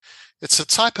It's a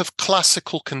type of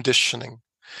classical conditioning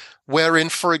wherein,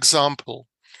 for example,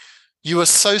 you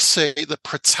associate the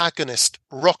protagonist,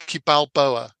 Rocky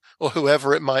Balboa, or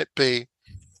whoever it might be,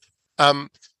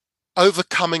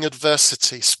 overcoming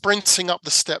adversity, sprinting up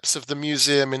the steps of the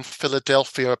museum in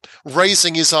Philadelphia,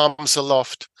 raising his arms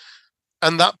aloft,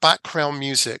 and that background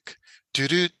music,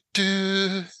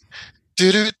 do-do-do,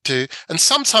 do-do-do. And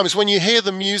sometimes when you hear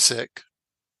the music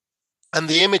and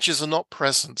the images are not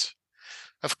present,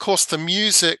 of course, the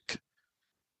music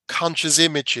conjures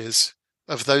images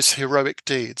of those heroic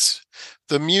deeds.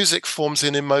 The music forms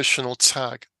an emotional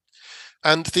tag.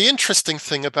 And the interesting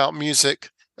thing about music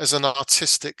as an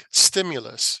artistic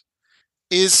stimulus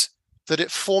is that it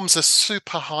forms a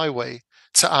superhighway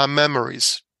to our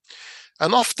memories.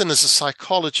 And often as a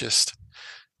psychologist,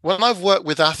 when I've worked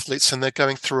with athletes and they're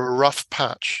going through a rough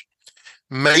patch,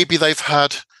 maybe they've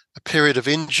had a period of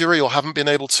injury or haven't been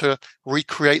able to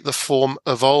recreate the form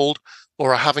of old,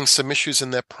 or are having some issues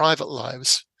in their private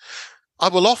lives, I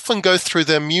will often go through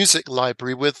their music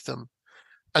library with them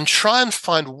and try and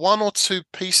find one or two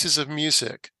pieces of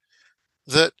music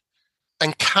that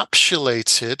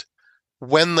encapsulated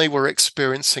when they were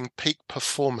experiencing peak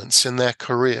performance in their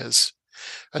careers,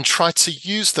 and try to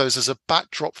use those as a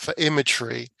backdrop for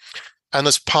imagery and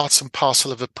as part and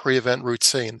parcel of a pre-event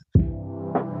routine.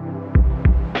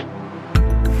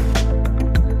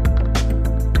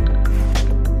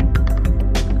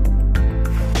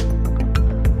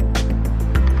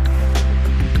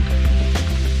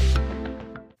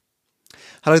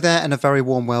 Hello there, and a very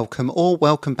warm welcome, or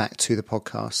welcome back to the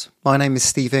podcast. My name is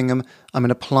Steve Ingham. I'm an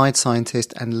applied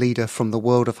scientist and leader from the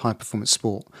world of high-performance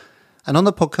sport. And on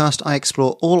the podcast, I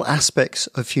explore all aspects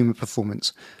of human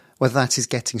performance, whether that is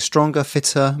getting stronger,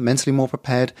 fitter, mentally more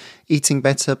prepared, eating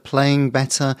better, playing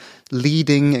better,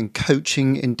 leading and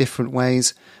coaching in different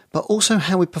ways, but also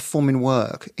how we perform in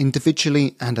work,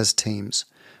 individually and as teams.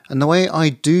 And the way I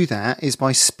do that is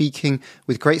by speaking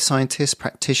with great scientists,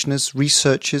 practitioners,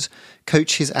 researchers,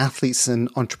 coaches, athletes, and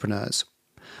entrepreneurs.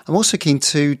 I'm also keen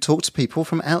to talk to people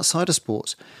from outside of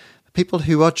sports, people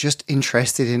who are just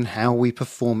interested in how we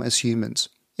perform as humans.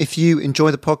 If you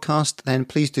enjoy the podcast, then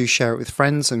please do share it with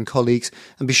friends and colleagues,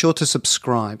 and be sure to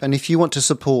subscribe. And if you want to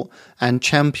support and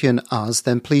champion us,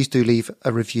 then please do leave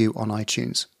a review on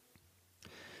iTunes.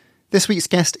 This week's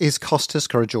guest is Costas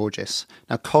Karageorghis.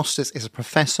 Now, Costas is a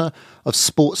professor of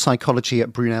sports psychology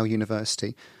at Brunel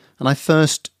University. And I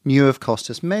first knew of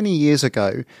Costas many years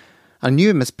ago. I knew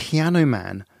him as Piano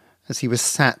Man, as he was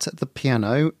sat at the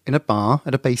piano in a bar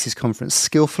at a BASIS conference,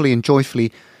 skillfully and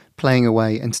joyfully playing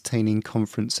away, entertaining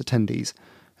conference attendees.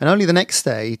 And only the next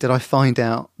day did I find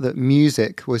out that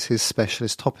music was his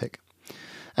specialist topic.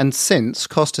 And since,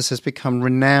 Costas has become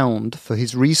renowned for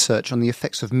his research on the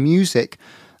effects of music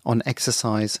on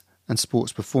exercise and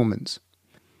sports performance.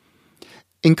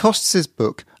 In Costas'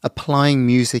 book, Applying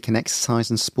Music in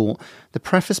Exercise and Sport, the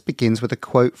preface begins with a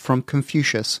quote from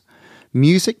Confucius: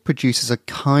 "Music produces a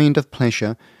kind of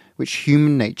pleasure which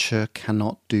human nature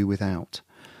cannot do without."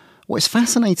 What is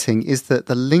fascinating is that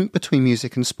the link between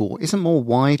music and sport isn't more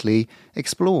widely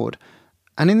explored.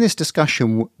 And in this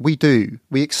discussion, we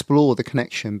explore the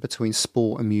connection between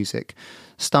sport and music,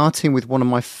 starting with one of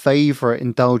my favourite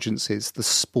indulgences, the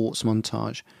sports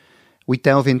montage. We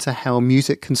delve into how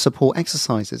music can support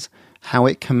exercises, how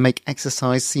it can make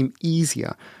exercise seem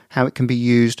easier, how it can be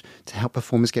used to help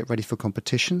performers get ready for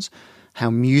competitions, how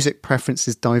music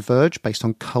preferences diverge based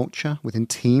on culture within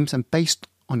teams and based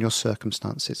on your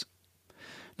circumstances.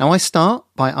 Now, I start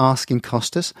by asking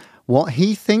Costas what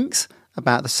he thinks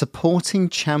about the Supporting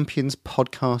Champions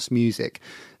podcast music.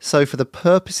 So for the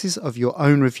purposes of your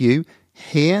own review,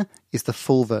 here is the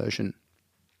full version.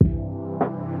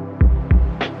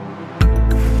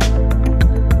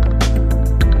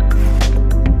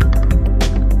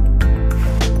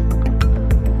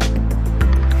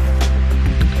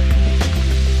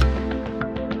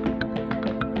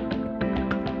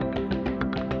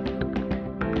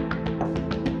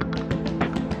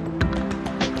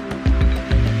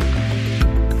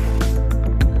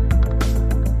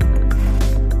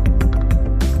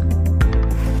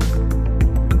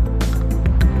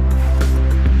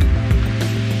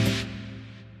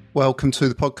 Welcome to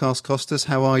the podcast, Costas.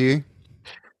 How are you?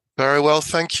 Very well,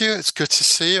 thank you. It's good to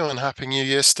see you, and Happy New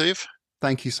Year, Steve.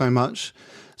 Thank you so much.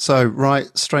 So, right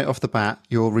straight off the bat,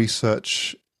 your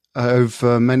research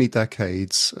over many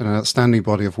decades, an outstanding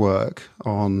body of work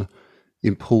on the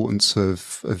importance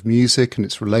of music and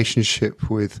its relationship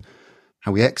with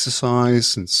how we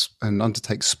exercise and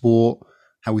undertake sport,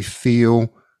 how we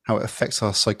feel, how it affects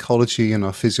our psychology and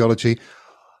our physiology.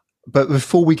 But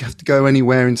before we have to go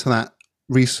anywhere into that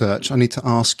research, I need to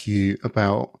ask you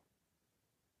about.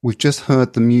 We've just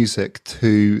heard the music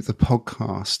to the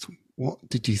podcast. What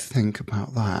did you think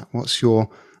about that? What's your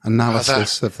That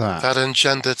analysis of that? that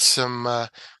engendered some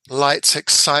light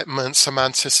excitement, some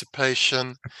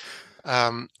anticipation.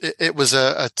 It was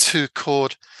a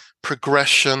two-chord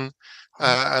progression,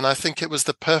 and I think it was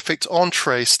the perfect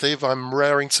entree, Steve. I'm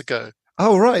raring to go.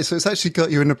 Oh, right. So it's actually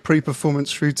got you in a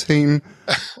pre-performance routine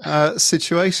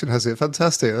situation, has it?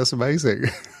 Fantastic. That's amazing.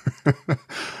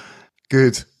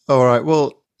 Good. All right.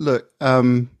 Well, look,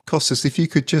 Costas, if you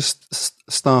could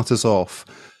just start us off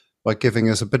by giving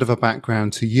us a bit of a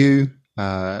background to you,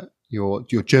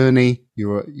 your journey,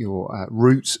 your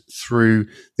route through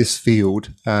this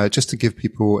field, just to give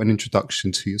people an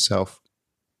introduction to yourself.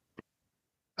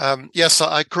 Yes,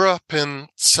 I grew up in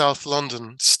South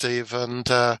London, Steve, and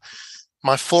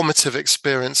my formative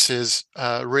experiences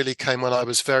really came when I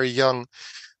was very young,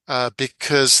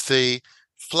 because the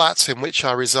flat in which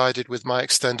I resided with my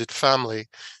extended family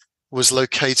was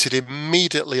located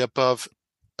immediately above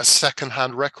a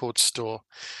second-hand record store.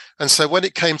 And so when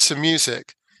it came to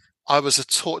music, I was a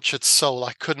tortured soul.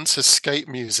 I couldn't escape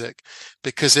music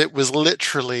because it was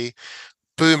literally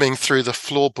booming through the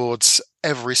floorboards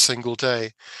every single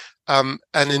day. And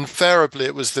invariably,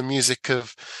 it was the music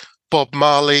of Bob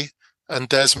Marley and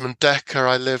Desmond Dekker.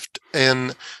 I lived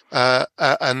in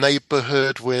a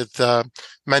neighborhood with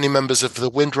many members of the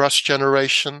Windrush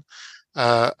generation,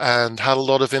 and had a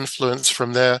lot of influence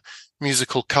from their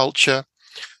musical culture.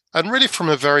 And really, from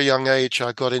a very young age,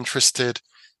 I got interested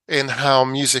in how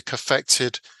music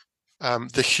affected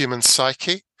the human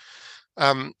psyche.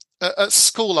 At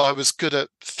school, I was good at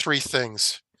three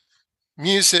things: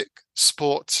 music,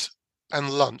 sport, and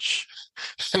lunch.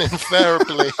 And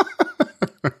invariably,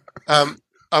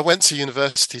 I went to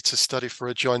university to study for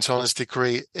a joint honours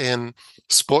degree in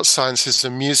sports sciences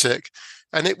and music.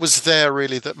 And it was there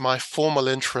really that my formal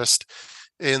interest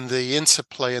in the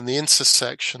interplay and the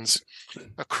intersections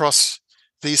across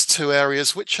these two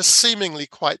areas, which are seemingly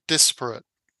quite disparate,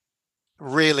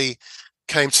 really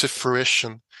came to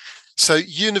fruition. So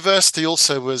university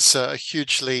also was a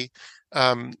hugely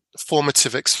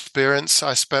formative experience.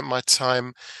 I spent my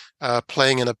time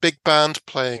playing in a big band,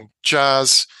 playing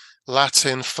jazz,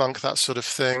 Latin, funk, that sort of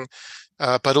thing,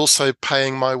 but also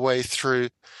paying my way through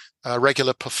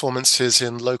regular performances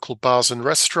in local bars and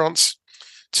restaurants,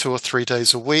 2 or 3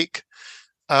 days a week.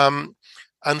 And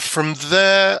from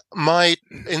there, my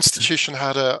institution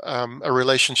had a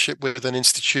relationship with an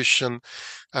institution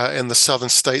in the southern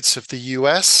states of the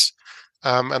US.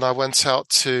 And I went out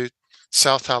to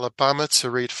South Alabama to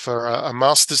read for a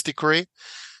master's degree.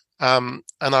 And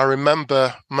I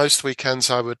remember most weekends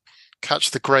I would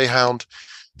catch the Greyhound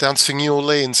down to New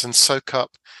Orleans and soak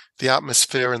up the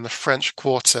atmosphere in the French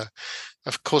Quarter.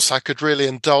 Of course, I could really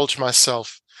indulge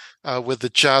myself with the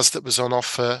jazz that was on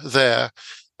offer there.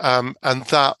 And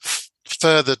that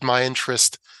furthered my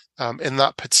interest in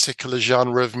that particular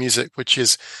genre of music, which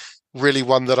is really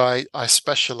one that I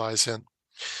specialize in.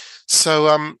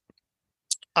 So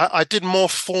I did more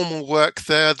formal work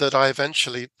there that I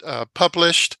eventually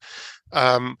published.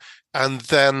 And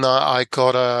then I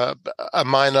got a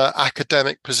minor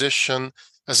academic position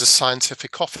as a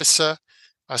scientific officer.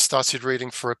 I started reading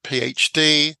for a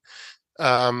PhD.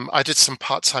 I did some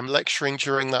part-time lecturing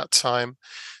during that time.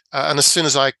 And as soon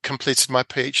as I completed my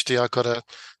PhD, I got a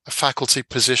faculty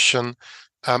position.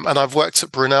 And I've worked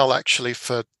at Brunel actually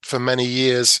for many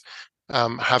years,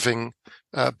 having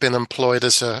been employed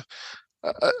as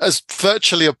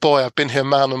virtually a boy. I've been here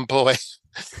man and boy.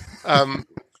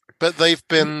 But they've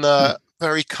been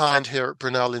very kind here at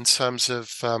Brunel in terms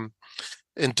of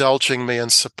indulging me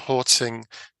and supporting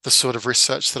the sort of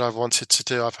research that I've wanted to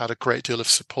do. I've had a great deal of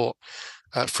support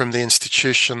from the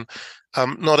institution,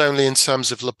 not only in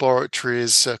terms of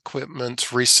laboratories,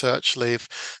 equipment, research leave,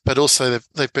 but also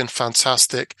they've been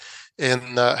fantastic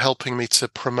in helping me to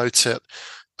promote it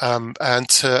and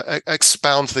to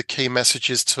expound the key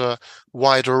messages to a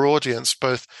wider audience,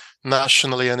 both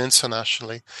nationally and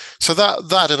internationally. So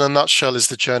that in a nutshell is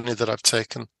the journey that I've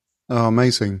taken. Oh,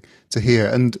 amazing to hear.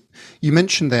 And you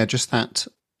mentioned there just that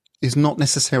is not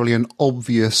necessarily an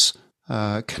obvious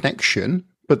connection,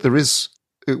 but there is,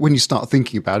 when you start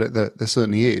thinking about it, there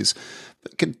certainly is.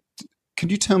 But can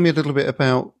you tell me a little bit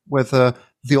about whether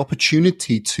the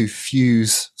opportunity to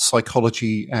fuse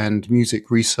psychology and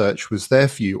music research was there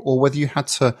for you, or whether you had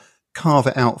to carve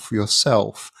it out for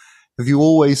yourself? Have you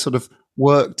always sort of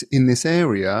worked in this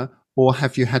area, or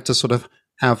have you had to sort of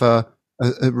have a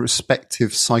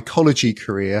respective psychology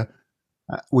career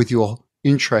with your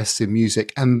interest in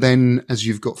music, and then as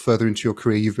you've got further into your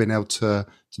career, you've been able to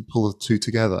pull the two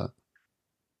together?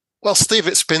 Well, Steve,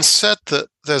 it's been said that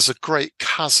there's a great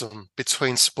chasm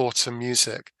between sport and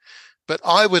music, but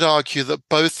I would argue that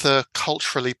both are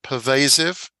culturally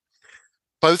pervasive,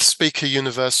 both speak a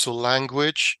universal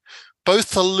language,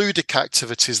 both are ludic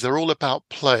activities. They're all about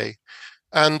play,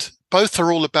 and both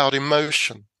are all about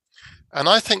emotion. And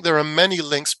I think there are many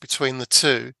links between the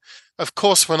two. Of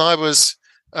course, when I was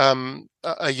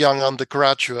a young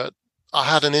undergraduate, I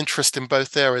had an interest in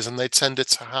both areas and they tended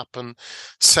to happen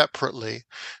separately.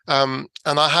 And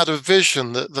I had a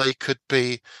vision that they could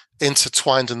be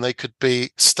intertwined and they could be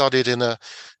studied in a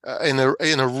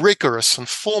rigorous and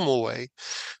formal way.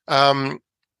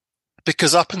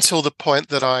 Because up until the point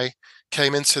that I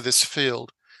came into this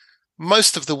field,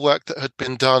 most of the work that had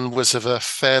been done was of a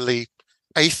fairly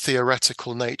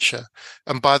atheoretical nature.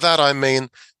 And by that, I mean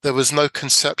there was no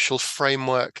conceptual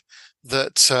framework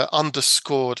that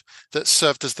underscored, that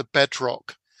served as the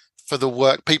bedrock for the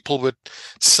work. People would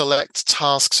select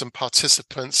tasks and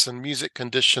participants and music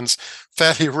conditions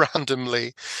fairly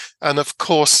randomly. And of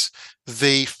course,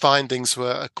 the findings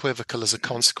were equivocal as a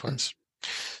consequence.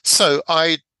 So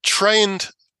I trained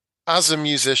as a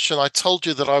musician. I told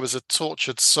you that I was a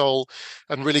tortured soul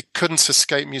and really couldn't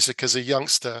escape music as a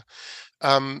youngster.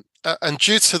 And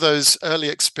due to those early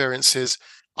experiences,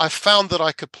 I found that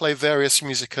I could play various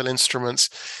musical instruments.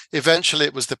 Eventually,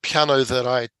 it was the piano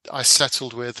that I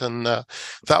settled with, and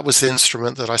that was the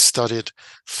instrument that I studied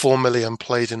formally and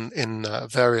played in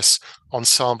various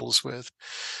ensembles with.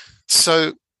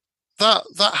 So that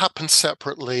happened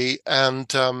separately,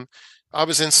 and I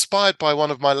was inspired by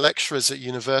one of my lecturers at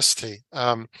university,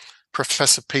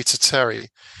 Professor Peter Terry,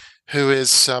 who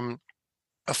is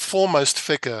a foremost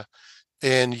figure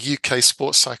in UK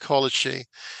sports psychology.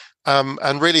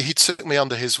 And really, he took me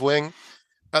under his wing.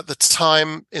 At the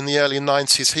time, in the early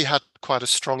 90s, he had quite a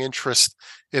strong interest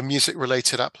in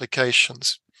music-related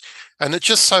applications. And it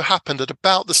just so happened at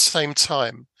about the same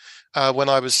time when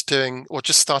I was doing, or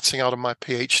just starting out on my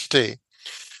PhD,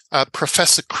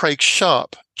 Professor Craig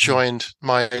Sharp joined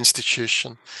my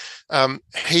institution.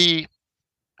 He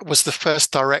was the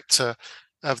first director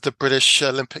of the British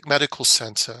Olympic Medical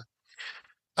Centre,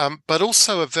 but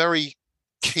also a very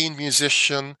keen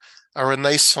musician, a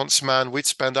Renaissance man. We'd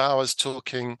spend hours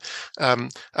talking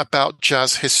about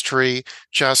jazz history,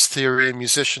 jazz theory,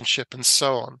 musicianship, and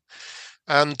so on.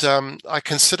 And I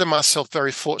consider myself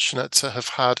very fortunate to have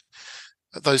had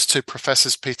those two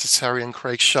professors, Peter Terry and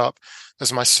Craig Sharp,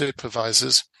 as my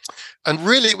supervisors. And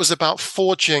really, it was about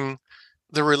forging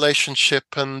the relationship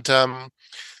and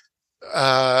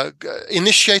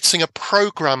initiating a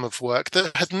program of work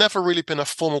that had never really been a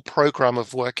formal program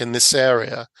of work in this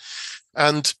area.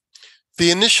 And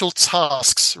the initial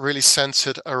tasks really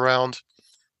centered around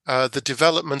the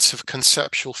development of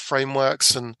conceptual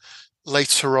frameworks and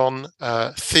later on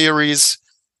theories,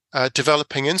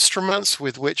 developing instruments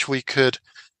with which we could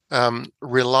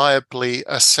reliably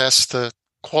assess the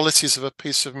qualities of a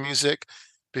piece of music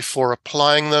before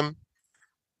applying them,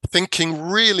 thinking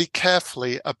really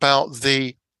carefully about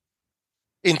the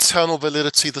internal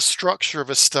validity, the structure of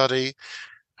a study,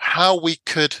 how we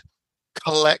could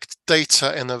collect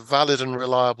data in a valid and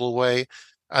reliable way,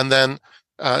 and then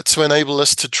to enable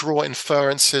us to draw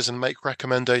inferences and make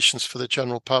recommendations for the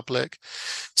general public.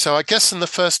 So I guess in the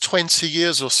first 20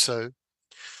 years or so,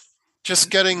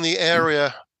 just getting the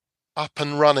area up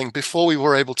and running before we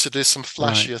were able to do some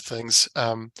flashier things,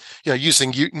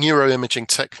 using neuroimaging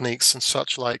techniques and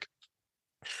such like.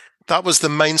 That was the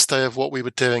mainstay of what we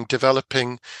were doing,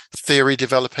 developing theory,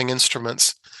 developing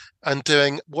instruments, and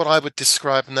doing what I would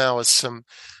describe now as some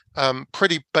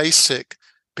pretty basic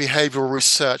behavioral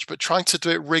research, but trying to do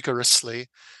it rigorously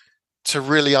to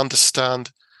really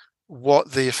understand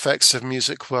what the effects of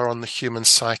music were on the human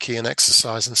psyche in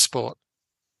exercise and sport.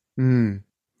 Mm.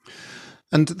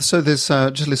 And so there's,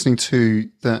 just listening to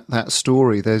that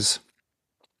story, there's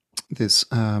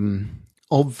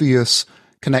obvious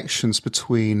connections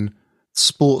between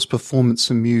sports performance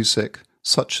and music,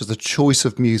 such as the choice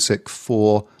of music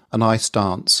for an ice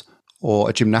dance or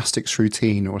a gymnastics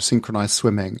routine or a synchronized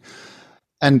swimming,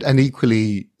 and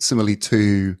equally similarly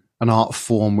to an art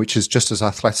form which is just as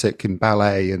athletic in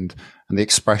ballet and the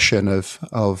expression of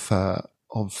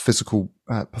physical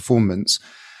performance.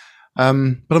 But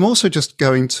I'm also just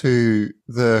going to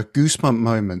the goosebump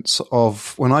moments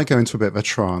of when I go into a bit of a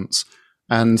trance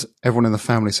and everyone in the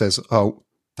family says, "Oh,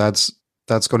 Dad's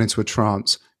gone into a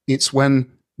trance." It's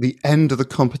when the end of the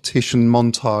competition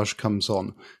montage comes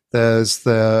on. There's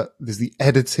the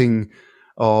editing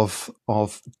of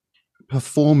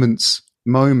performance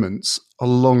moments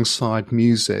alongside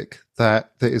music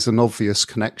that is an obvious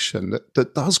connection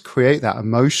that does create that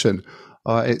emotion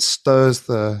It stirs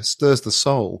the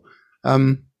soul.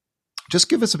 Just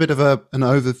give us a bit of an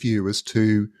overview as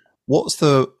to what's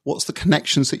the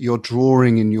connections that you're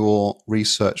drawing in your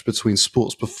research between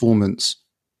sports performance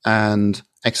and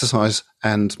exercise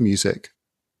and music.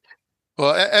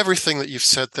 Well, everything that you've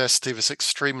said there, Steve, is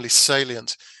extremely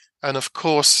salient. And of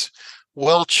course,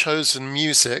 well-chosen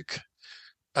music,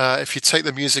 if you take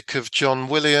the music of John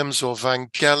Williams or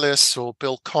Vangelis or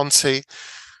Bill Conti,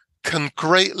 can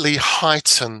greatly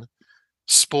heighten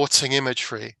sporting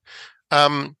imagery.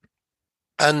 And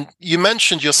you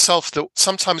mentioned yourself that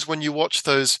sometimes when you watch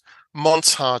those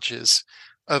montages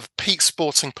of peak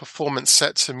sporting performance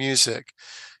set to music,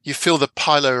 you feel the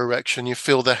piloerection, you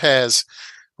feel the hairs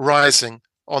rising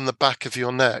on the back of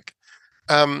your neck.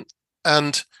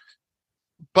 And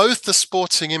both the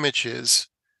sporting images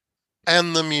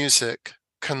and the music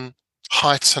can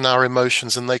heighten our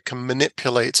emotions, and they can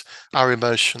manipulate our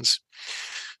emotions.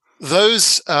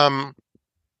 Those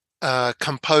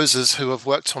composers who have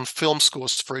worked on film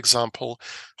scores, for example,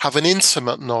 have an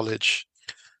intimate knowledge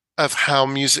of how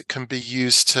music can be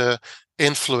used to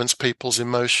influence people's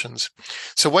emotions.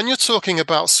 So when you're talking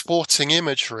about sporting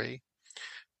imagery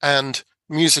and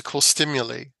musical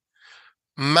stimuli,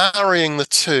 marrying the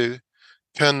two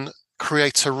can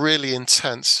create a really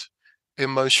intense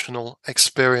emotional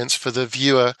experience for the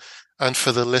viewer and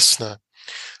for the listener.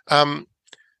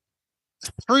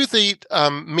 Through the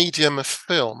medium of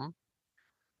film,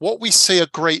 what we see a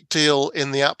great deal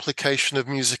in the application of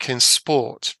music in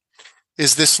sport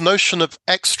is this notion of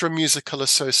extra musical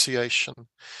association.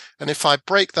 And if I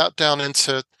break that down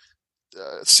into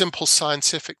simple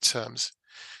scientific terms,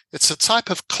 it's a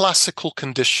type of classical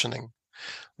conditioning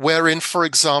wherein, for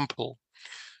example,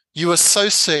 you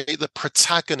associate the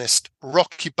protagonist,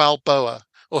 Rocky Balboa,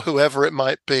 or whoever it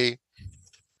might be,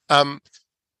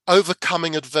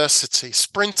 overcoming adversity,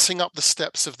 sprinting up the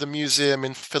steps of the museum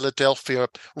in Philadelphia,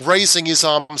 raising his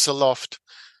arms aloft,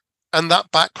 and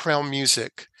that background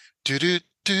music,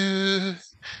 do-do-do,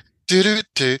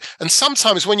 do-do-do. And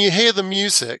sometimes when you hear the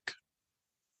music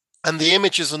and the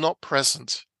images are not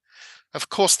present, of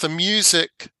course, the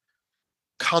music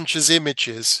conjures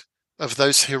images of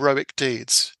those heroic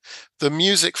deeds. The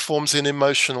music forms an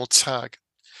emotional tag.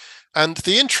 And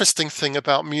the interesting thing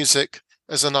about music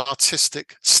as an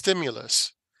artistic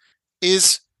stimulus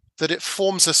is that it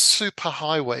forms a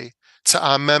superhighway to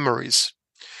our memories.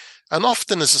 And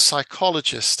often as a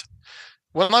psychologist,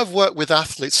 when I've worked with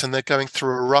athletes and they're going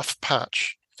through a rough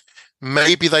patch,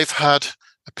 maybe they've had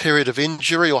a period of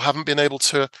injury or haven't been able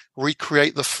to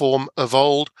recreate the form of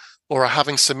old, or are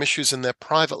having some issues in their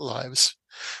private lives,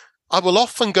 I will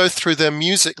often go through their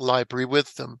music library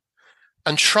with them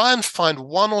and try and find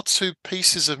one or two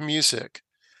pieces of music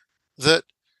that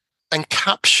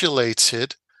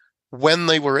encapsulated when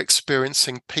they were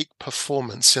experiencing peak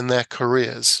performance in their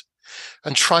careers,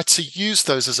 and try to use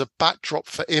those as a backdrop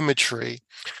for imagery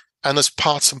and as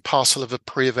part and parcel of a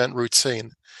pre-event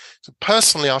routine. So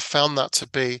personally, I've found that to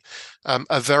be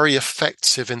a very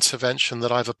effective intervention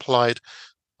that I've applied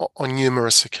on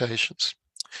numerous occasions.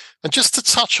 And just to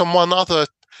touch on one other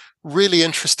really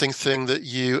interesting thing that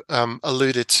you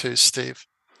alluded to, Steve,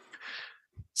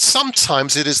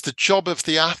 sometimes it is the job of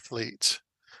the athlete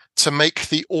to make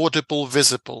the audible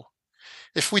visible.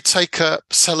 If we take a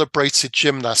celebrated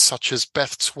gymnast such as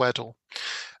Beth Tweddle,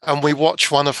 and we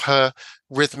watch one of her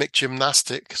rhythmic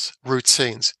gymnastics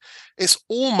routines, it's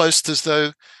almost as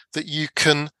though that you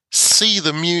can see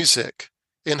the music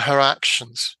in her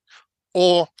actions.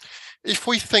 Or if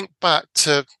we think back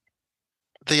to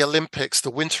the Olympics,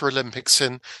 the Winter Olympics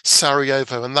in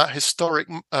Sarajevo, and that historic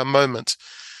moment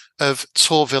of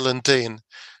Torvill and Dean,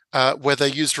 where they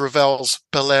used Ravel's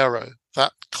Bolero,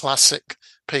 that classic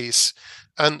piece,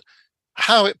 and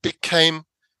how it became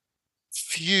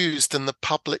fused in the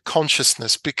public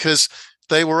consciousness because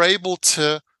they were able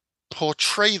to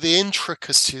portray the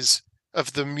intricacies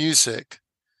of the music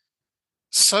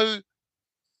so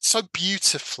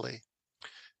beautifully,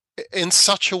 in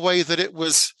such a way that it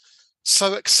was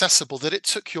so accessible that it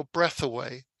took your breath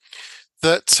away,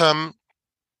 that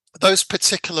those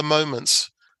particular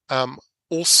moments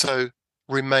also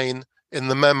remain in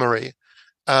the memory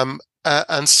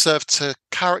and serve to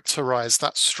characterize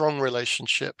that strong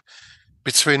relationship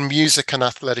between music and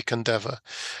athletic endeavor.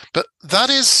 But that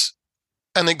is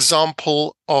an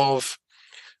example of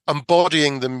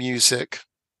embodying the music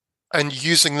and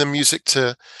using the music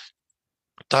to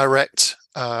direct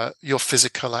your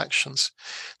physical actions.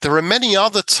 There are many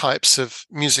other types of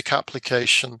music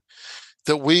application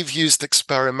that we've used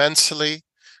experimentally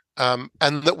and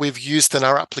that we've used in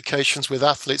our applications with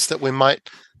athletes that we might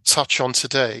touch on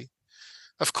today.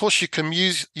 Of course, you can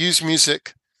use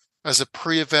music as a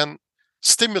pre-event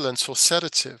stimulant or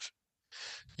sedative.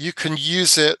 You can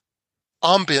use it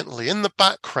ambiently in the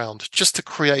background just to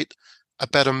create a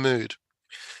better mood.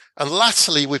 And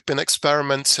latterly, we've been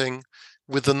experimenting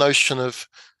with the notion of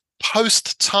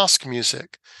post-task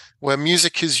music, where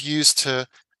music is used to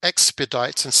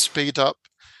expedite and speed up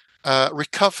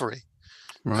recovery.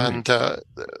 Right. And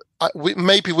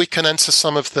maybe we can enter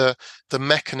some of the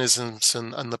mechanisms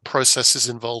and the processes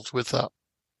involved with that.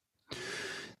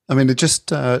 I mean, just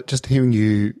hearing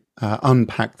you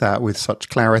unpack that with such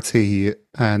clarity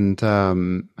and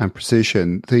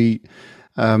precision,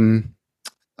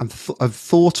 I've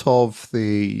thought of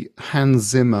the Hans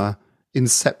Zimmer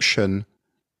Inception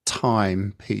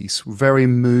time piece, very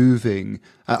moving.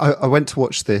 I went to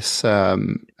watch this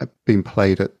being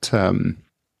played at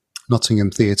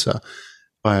Nottingham Theatre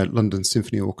by a London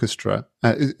Symphony Orchestra.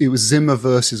 It was Zimmer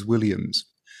versus Williams,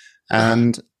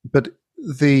 but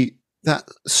that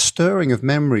stirring of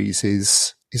memories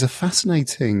is a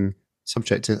fascinating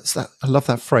subject. I love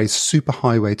that phrase,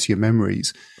 superhighway to your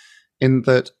memories, in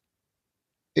that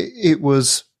it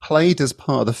was played as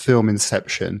part of the film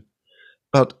Inception.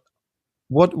 But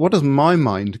what does my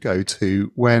mind go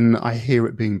to when I hear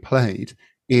it being played?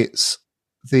 It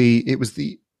was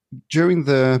during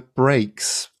the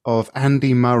breaks of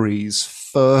Andy Murray's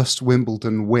first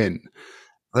Wimbledon win.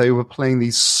 They were playing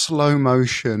these slow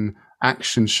motion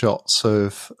action shots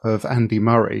of Andy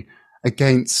Murray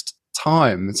against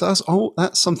time. So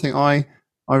that's something I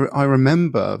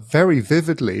remember very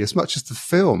vividly, as much as the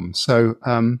film. So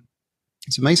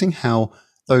it's amazing how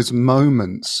those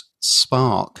moments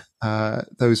spark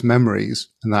those memories,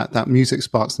 and that music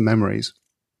sparks the memories.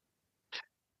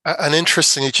 And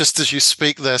interestingly, just as you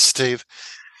speak there, Steve,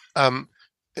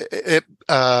 it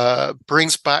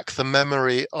brings back the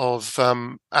memory of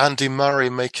Andy Murray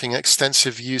making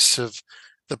extensive use of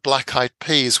the Black Eyed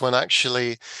Peas when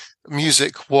actually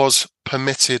music was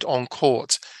permitted on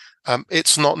court.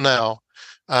 It's not now,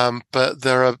 but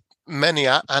there are many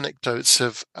anecdotes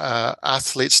of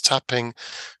athletes tapping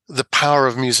the power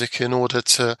of music in order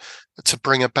to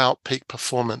bring about peak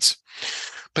performance.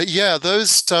 But yeah,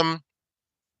 those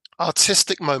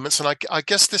artistic moments, and I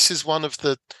guess this is one of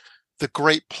the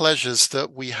great pleasures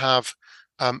that we have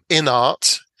in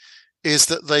art, is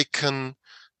that they can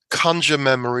conjure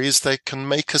memories, they can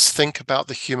make us think about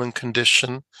the human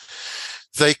condition,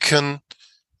 they can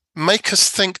make us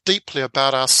think deeply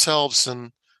about ourselves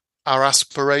and our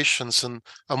aspirations and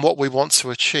what we want to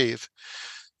achieve.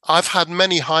 I've had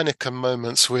many Heineken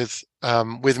moments with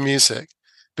music,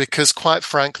 because quite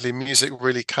frankly, music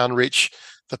really can reach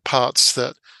the parts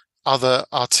that other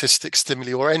artistic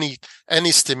stimuli or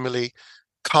any stimuli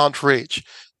can't reach.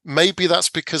 Maybe that's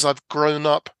because I've grown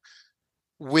up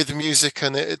with music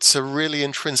and it's a really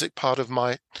intrinsic part of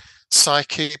my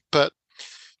psyche. But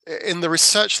in the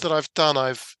research that I've done,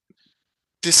 I've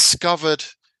discovered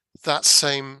that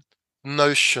same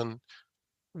notion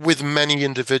with many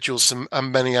individuals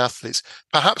and many athletes,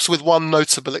 perhaps with one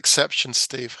notable exception,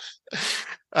 Steve.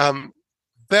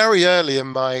 Very early in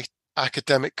my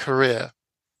academic career,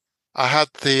 I had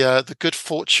the good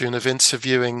fortune of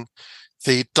interviewing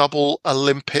the double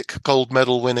Olympic gold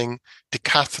medal winning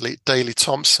decathlete Daley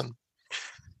Thompson.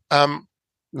 And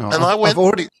I've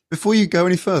already, before you go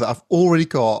any further, I've already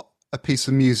got a piece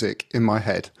of music in my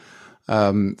head.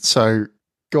 So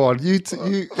go on.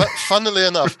 Funnily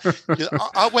enough,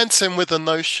 I went in with the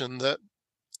notion that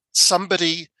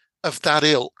somebody of that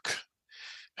ilk,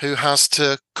 who has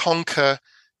to conquer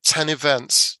 10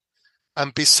 events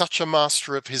and be such a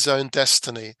master of his own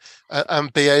destiny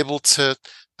and be able to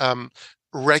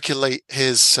regulate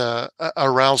his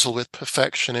arousal with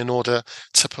perfection in order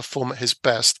to perform at his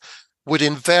best, would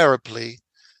invariably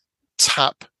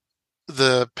tap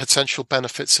the potential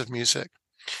benefits of music.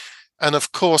 And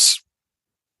of course,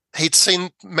 he'd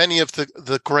seen many of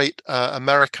the great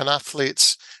American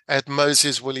athletes, Ed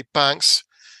Moses, Willie Banks,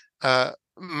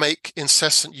 make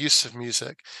incessant use of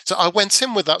music. So I went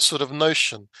in with that sort of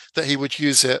notion that he would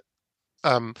use it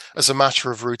as a matter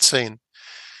of routine.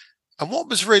 And what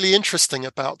was really interesting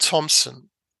about Thompson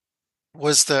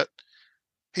was that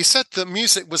he said that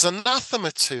music was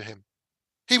anathema to him.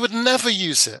 He would never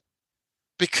use it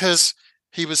because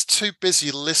he was too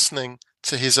busy listening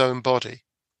to his own body.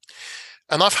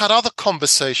 And I've had other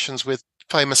conversations with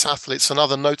famous athletes.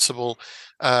 Another notable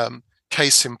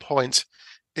case in point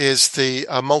is the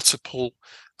multiple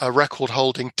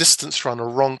record-holding distance runner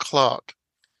Ron Clark,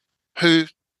 who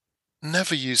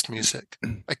never used music.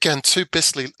 Again, too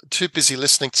busy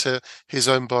listening to his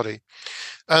own body.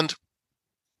 And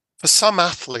for some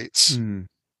athletes,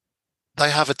 they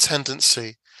have a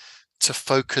tendency to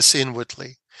focus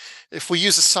inwardly. If we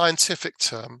use a scientific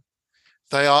term,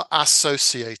 they are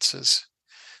associators.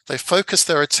 They focus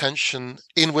their attention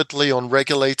inwardly on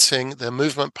regulating their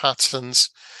movement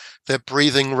patterns, their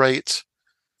breathing rate,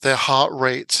 their heart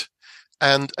rate,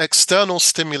 and external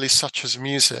stimuli such as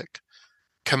music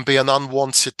can be an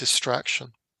unwanted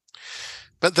distraction.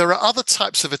 But there are other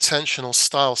types of attentional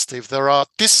styles, Steve. There are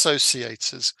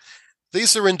dissociators.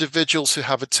 These are individuals who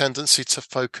have a tendency to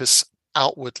focus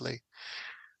outwardly.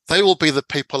 They will be the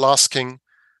people asking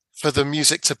for the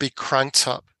music to be cranked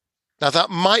up. Now, that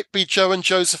might be Joe and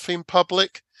Josephine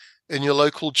Public in your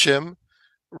local gym,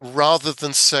 rather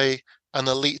than, say, an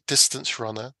elite distance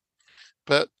runner.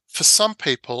 But for some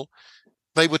people,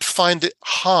 they would find it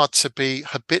hard to be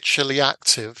habitually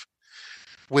active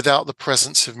without the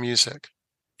presence of music.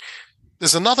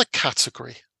 There's another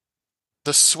category,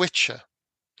 the switcher.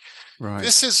 Right.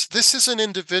 This is an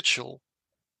individual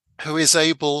who is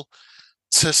able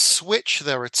to switch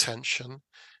their attention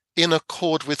in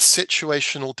accord with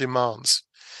situational demands.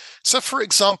 So, for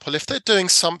example, if they're doing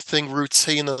something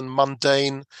routine and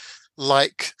mundane,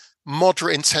 like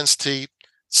moderate intensity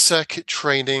circuit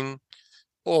training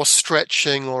or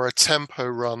stretching or a tempo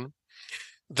run,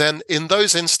 then in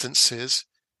those instances,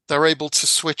 they're able to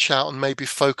switch out and maybe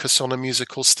focus on a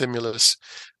musical stimulus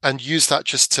and use that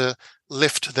just to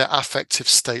lift their affective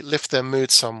state, lift their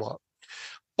mood somewhat.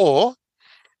 Or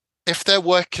if they're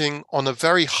working on a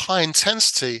very high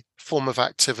intensity form of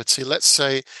activity, let's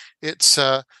say it's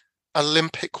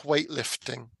Olympic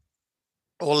weightlifting,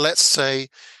 or let's say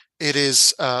it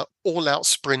is all-out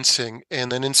sprinting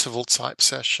in an interval type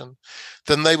session,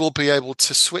 then they will be able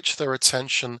to switch their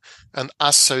attention and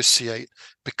associate,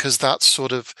 because that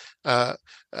sort of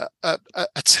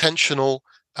attentional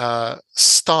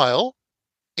style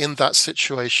in that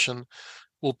situation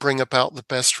will bring about the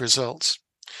best results.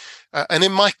 And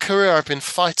in my career, I've been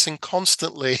fighting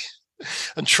constantly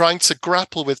and trying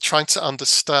to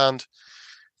understand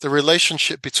the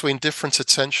relationship between different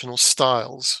attentional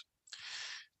styles,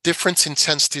 different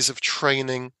intensities of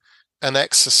training and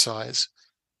exercise,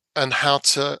 and how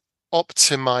to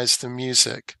optimize the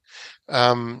music.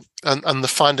 And the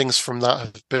findings from that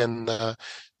have been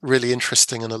really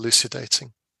interesting and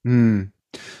elucidating. Mm.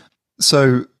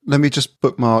 So let me just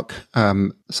bookmark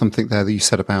something there that you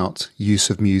said about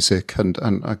use of music, and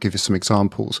I'll give you some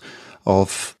examples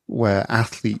of where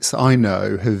athletes I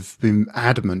know have been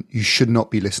adamant you should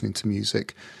not be listening to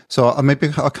music. So maybe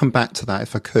I'll come back to that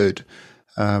if I could.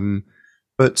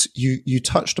 But you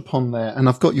touched upon there, and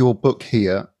I've got your book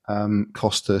here,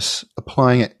 Costas,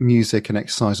 Applying Music and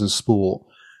Exercise and Sport.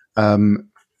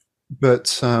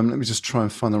 But let me just try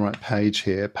and find the right page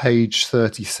here. Page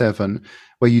 37,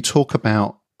 where you talk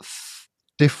about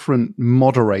different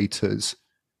moderators.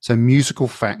 So musical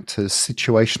factors,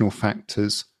 situational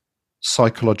factors,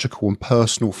 psychological and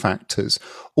personal factors,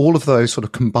 all of those sort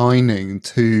of combining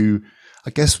to, I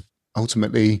guess,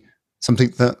 ultimately something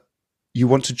that you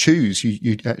want to choose.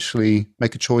 You actually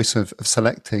make a choice of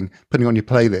selecting, putting on your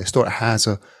playlist, or it has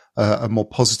a more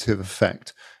positive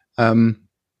effect.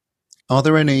 Are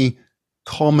there any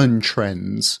common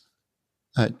trends,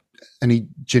 any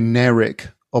generic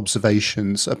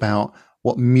observations about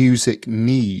what music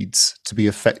needs to be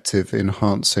effective in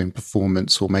enhancing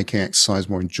performance or making exercise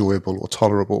more enjoyable or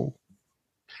tolerable?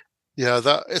 Yeah,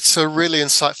 it's a really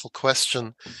insightful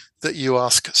question that you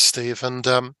ask, Steve. And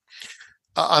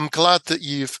I'm glad that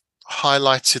you've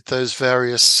highlighted those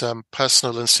various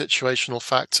personal and situational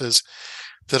factors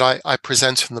that I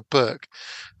present in the book.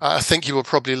 I think you were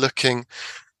probably looking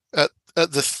at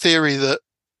the theory that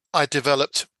I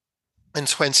developed in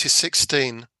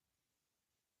 2016,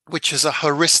 which is a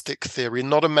heuristic theory,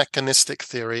 not a mechanistic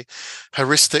theory.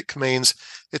 Heuristic means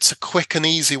it's a quick and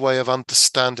easy way of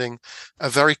understanding a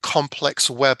very complex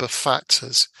web of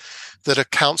factors that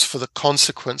accounts for the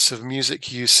consequence of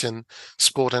music use in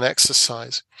sport and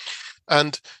exercise.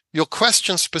 And your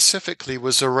question specifically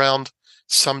was around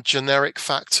some generic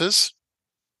factors.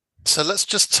 So let's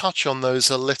just touch on those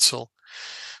a little.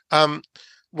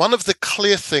 One of the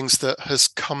clear things that has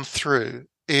come through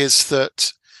is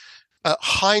that at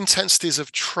high intensities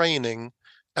of training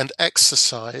and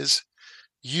exercise,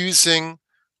 using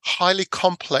highly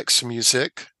complex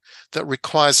music that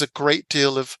requires a great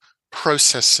deal of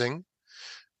processing,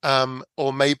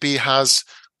 or maybe has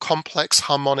complex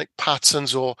harmonic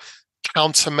patterns or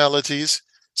counter melodies.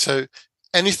 So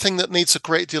anything that needs a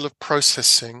great deal of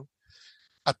processing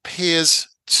appears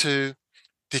to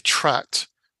detract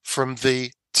from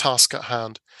the task at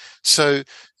hand. So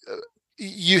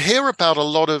you hear about a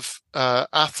lot of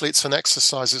athletes and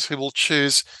exercisers who will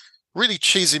choose really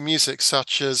cheesy music,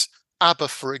 such as ABBA,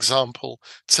 for example,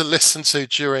 to listen to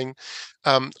during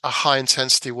a high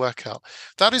intensity workout.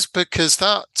 That is because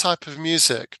that type of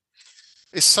music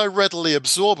is so readily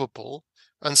absorbable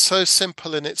and so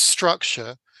simple in its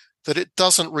structure that it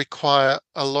doesn't require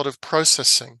a lot of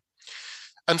processing.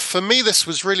 And for me, this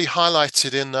was really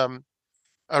highlighted in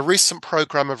a recent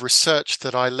program of research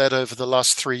that I led over the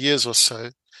last 3 years or so.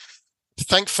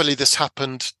 Thankfully, this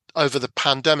happened over the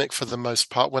pandemic for the most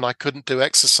part when I couldn't do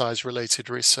exercise-related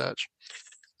research.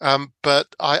 But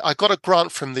I got a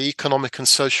grant from the Economic and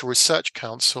Social Research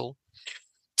Council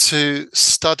to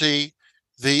study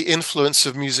the influence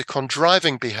of music on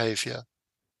driving behavior.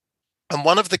 And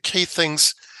one of the key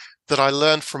things that I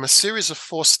learned from a series of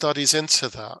 4 studies into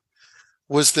that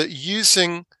was that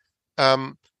using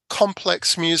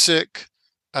complex music,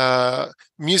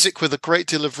 music with a great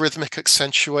deal of rhythmic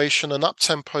accentuation and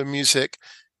up-tempo music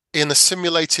in a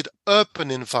simulated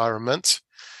urban environment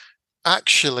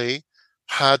actually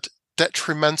had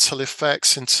detrimental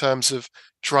effects in terms of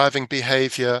driving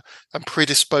behavior and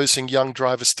predisposing young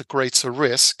drivers to greater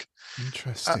risk.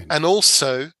 Interesting. And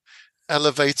also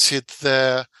elevated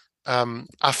their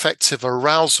affective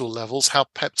arousal levels, how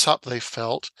pepped up they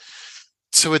felt,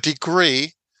 to a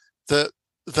degree that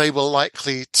they were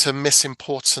likely to miss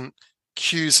important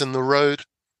cues in the road,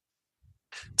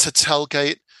 to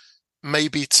tailgate,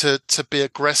 maybe to be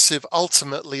aggressive.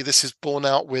 Ultimately, this is borne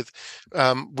out with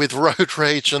road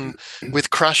rage and with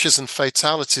crashes and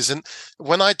fatalities. And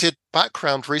when I did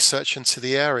background research into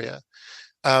the area,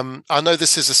 I know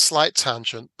this is a slight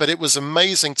tangent, but it was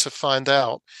amazing to find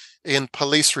out in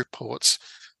police reports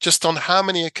just on how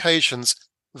many occasions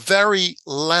very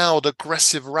loud,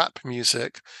 aggressive rap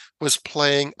music was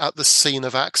playing at the scene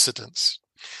of accidents.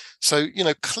 So,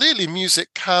 clearly music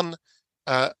can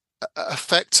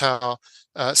affect our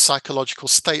psychological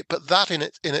state, but that in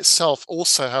itself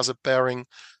also has a bearing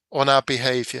on our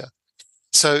behavior.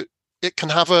 So it can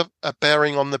have a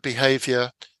bearing on the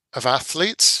behavior of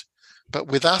athletes, but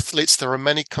with athletes, there are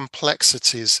many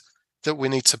complexities that we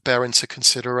need to bear into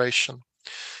consideration.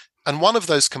 And one of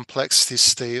those complexities,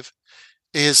 Steve,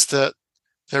 is that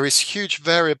there is huge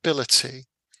variability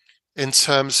in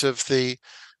terms of the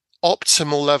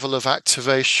optimal level of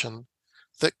activation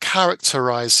that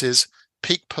characterizes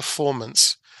peak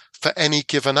performance for any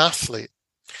given athlete.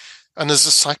 And as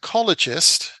a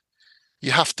psychologist,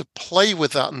 you have to play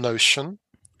with that notion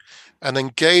and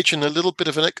engage in a little bit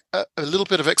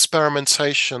of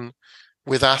experimentation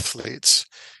with athletes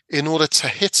in order to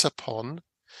hit upon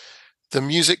the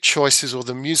music choices or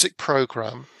the music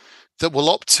program that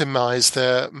will optimize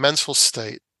their mental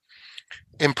state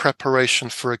in preparation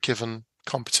for a given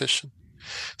competition.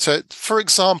 So, for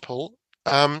example,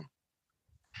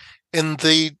 in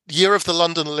the year of the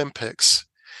London Olympics,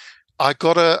 I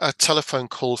got a telephone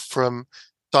call from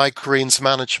Di Green's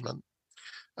management.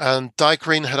 And Di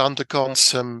Green had undergone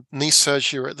some knee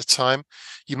surgery at the time.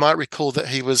 You might recall that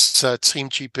he was Team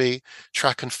GB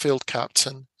track and field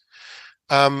captain.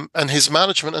 And his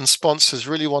management and sponsors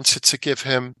really wanted to give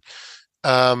him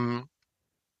a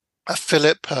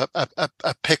fillip,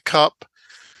 a pickup.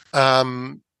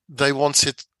 They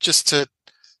wanted just to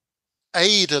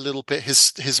aid a little bit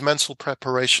his mental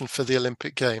preparation for the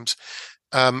Olympic Games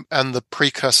and the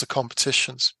precursor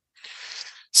competitions.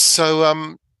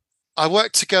 So I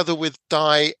worked together with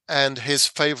Di and his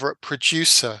favorite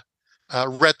producer,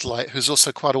 Red Light, who's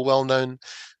also quite a well-known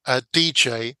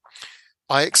DJ.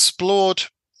 I explored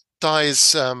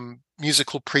Di's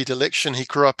musical predilection. He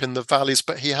grew up in the valleys,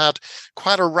 but he had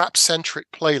quite a rap-centric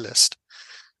playlist.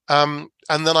 And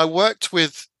then I worked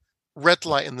with Red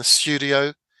Light in the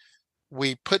studio.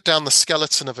 We put down the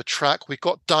skeleton of a track. We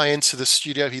got Di into the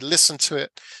studio. He listened to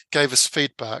it, gave us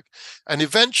feedback. And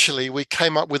eventually we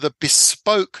came up with a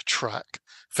bespoke track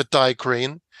for Di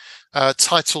Green,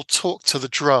 titled Talk to the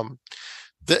Drum,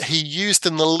 that he used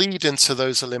in the lead into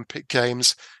those Olympic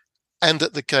Games and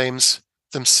at the Games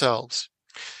themselves.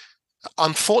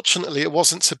 Unfortunately, it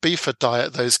wasn't to be for Di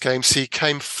at those Games. He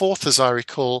came fourth, as I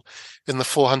recall, in the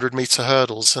 400-meter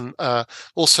hurdles and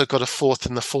also got a fourth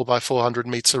in the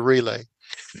 4x400-meter relay.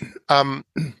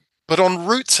 But en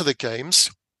route to the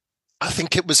Games, I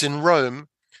think it was in Rome,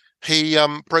 he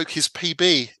broke his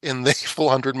PB in the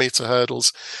 400-meter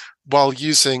hurdles while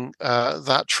using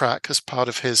that track as part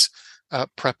of his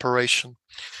preparation.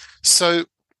 So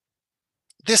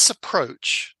this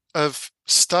approach of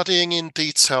studying in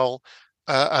detail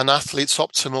an athlete's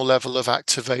optimal level of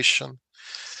activation,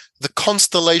 the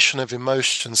constellation of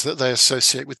emotions that they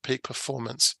associate with peak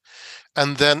performance,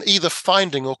 and then either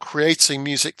finding or creating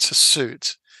music to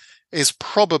suit is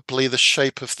probably the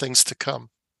shape of things to come.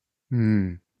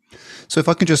 So if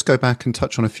I can just go back and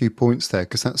touch on a few points there,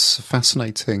 because that's a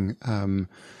fascinating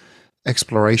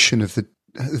exploration of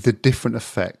the different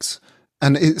effects,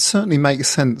 and it certainly makes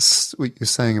sense what you're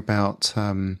saying about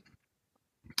the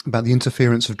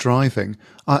interference of driving.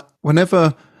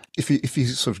 Whenever if you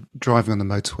sort of driving on the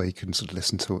motorway, you can sort of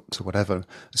listen to whatever.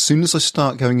 As soon as I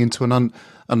start going into an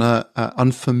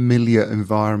unfamiliar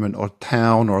environment or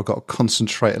town, or I've got to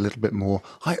concentrate a little bit more,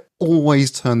 I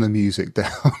always turn the music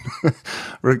down,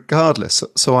 regardless.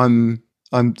 So I'm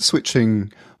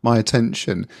switching my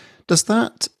attention. Does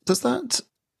that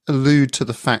allude to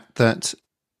the fact that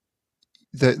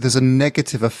there's a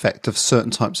negative effect of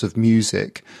certain types of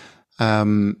music?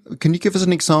 Can you give us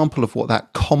an example of what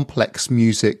that complex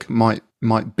music might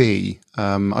be?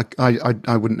 I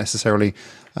wouldn't necessarily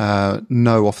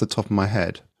know off the top of my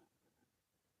head.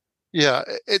 Yeah,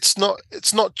 it's not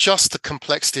just the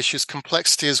complexity issues.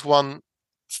 Complexity is one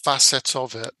facet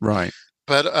of it, Right.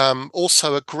 but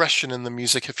also aggression in the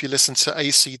music. If you listen to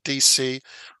AC/DC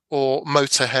or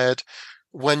Motorhead,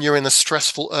 when you're in a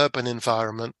stressful urban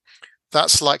environment,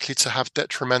 that's likely to have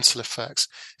detrimental effects.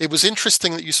 It was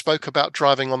interesting that you spoke about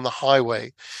driving on the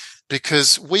highway,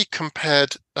 because we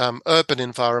compared urban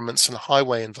environments and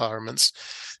highway environments,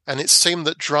 and it seemed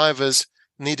that drivers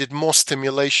needed more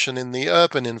stimulation in the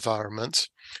urban environment,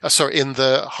 in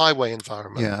the highway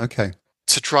environment, Yeah. Okay.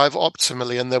 to drive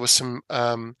optimally, and there were some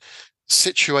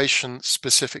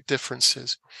situation-specific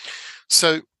differences.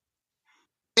 So,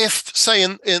 if, say,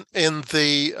 in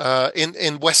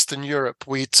Western Europe,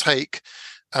 we take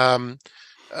a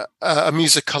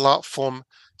musical art form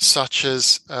such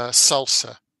as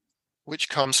salsa, which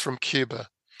comes from Cuba,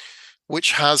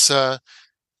 which has a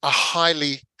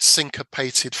highly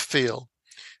syncopated feel,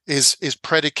 is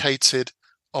predicated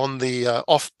on the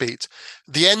offbeat.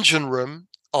 The engine room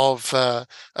of a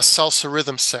salsa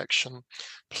rhythm section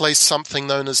plays something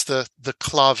known as the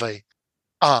clave.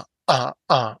 Ah, ah,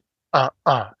 ah, ah,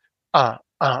 ah, ah,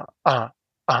 ah, ah,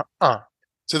 ah, ah.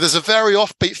 So there's a very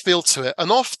offbeat feel to it, and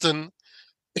often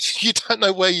you don't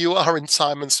know where you are in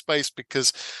time and space,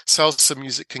 because salsa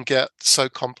music can get so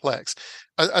complex,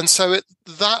 and so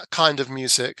that kind of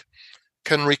music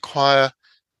can require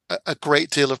a great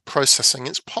deal of processing.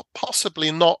 It's possibly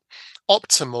not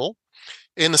optimal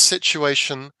in a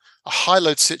high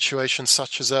load situation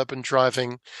such as urban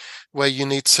driving, where you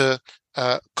need to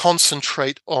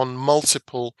concentrate on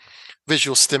multiple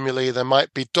visual stimuli. There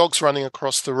might be dogs running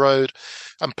across the road,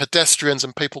 and pedestrians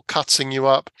and people cutting you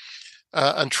up,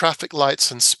 and traffic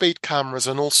lights and speed cameras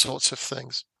and all sorts of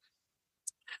things.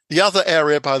 The other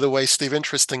area, by the way, Steve,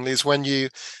 interestingly, is when you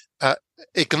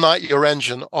ignite your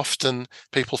engine. Often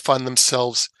people find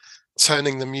themselves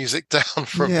turning the music down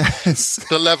from Yes.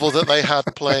 the level that they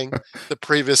had playing the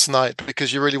previous night,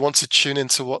 because you really want to tune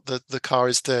into what the car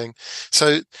is doing.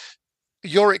 So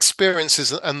your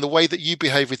experiences and the way that you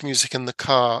behave with music in the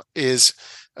car is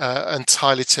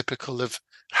entirely typical of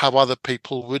how other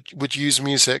people would use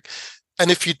music. And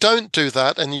if you don't do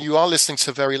that, and you are listening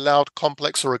to very loud,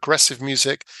 complex, or aggressive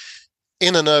music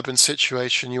in an urban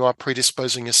situation, you are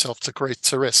predisposing yourself to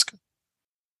greater risk.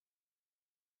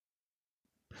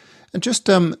 And just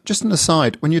an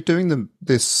aside, when you're doing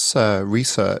this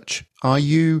research, are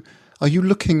you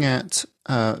looking at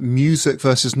music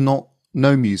versus no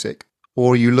music,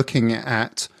 or are you looking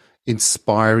at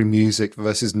inspiring music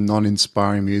versus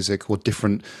non-inspiring music, or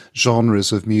different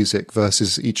genres of music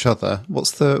versus each other?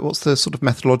 What's the sort of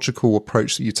methodological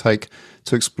approach that you take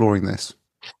to exploring this?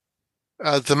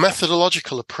 The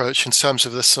methodological approach in terms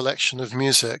of the selection of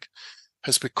music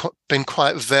has been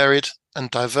quite varied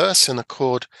and diverse in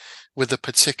accord with a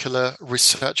particular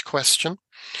research question.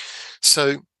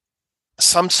 So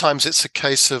sometimes it's a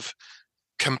case of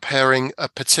comparing a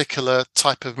particular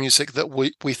type of music that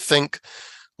we think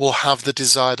will have the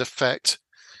desired effect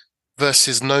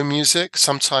versus no music.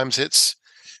 Sometimes it's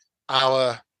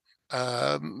our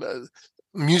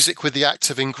music with the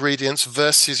active ingredients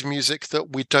versus music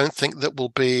that we don't think that will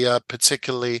be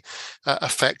particularly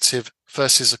effective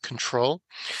versus a control.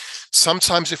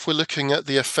 Sometimes if we're looking at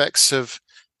the effects of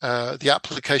the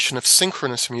application of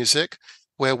synchronous music,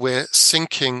 where we're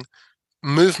syncing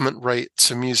movement rate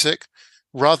to music,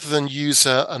 rather than use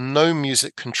a no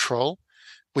music control,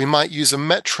 we might use a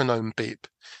metronome beep,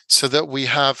 so that we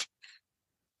have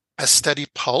a steady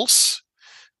pulse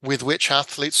with which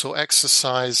athletes or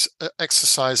exercisers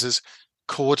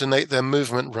coordinate their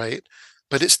movement rate,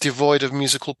 but it's devoid of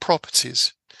musical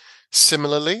properties.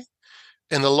 Similarly,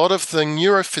 in a lot of the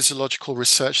neurophysiological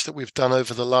research that we've done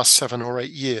over the last 7 or 8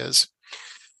 years,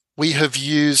 we have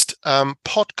used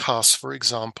podcasts, for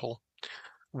example,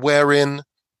 wherein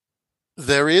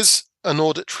there is an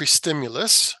auditory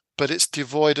stimulus, but it's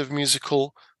devoid of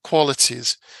musical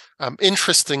qualities.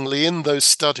 Interestingly, in those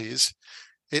studies,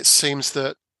 it seems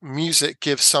that music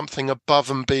gives something above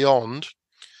and beyond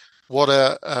what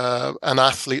an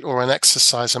athlete or an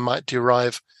exerciser might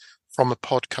derive from a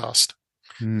podcast.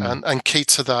 And key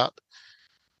to that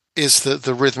is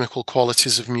the rhythmical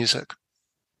qualities of music.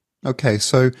 Okay,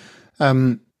 so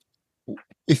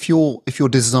if you're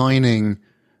designing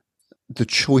the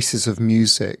choices of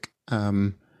music,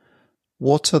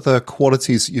 what are the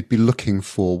qualities that you'd be looking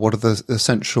for? What are the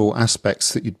essential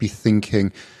aspects that you'd be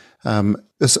thinking?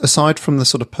 Aside from the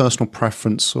sort of personal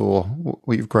preference or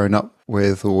what you've grown up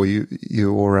with, or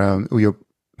you're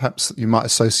perhaps you might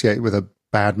associate with a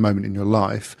bad moment in your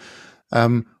life.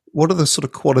 What are the sort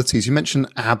of qualities? You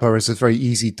mentioned ABBA as a very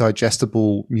easy,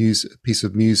 digestible piece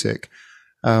of music.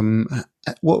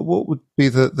 What would be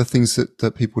the things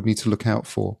that people would need to look out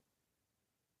for?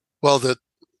 Well, the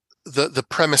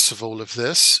premise of all of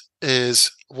this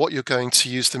is what you're going to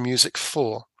use the music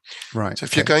for. Right. So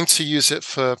if you're going to use it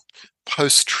for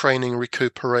post-training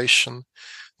recuperation,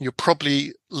 you're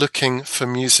probably looking for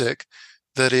music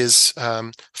that is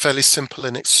fairly simple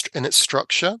in its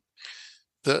structure,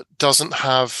 that doesn't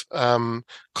have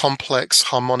complex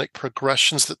harmonic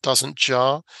progressions, that doesn't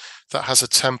jar, that has a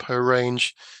tempo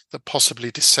range that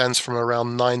possibly descends from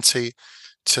around 90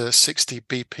 to 60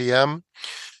 BPM.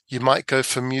 You might go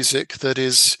for music that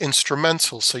is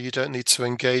instrumental, so you don't need to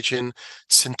engage in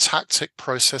syntactic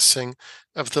processing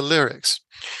of the lyrics.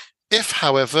 If,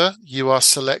 however, you are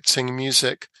selecting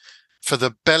music for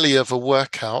the belly of a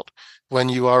workout when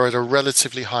you are at a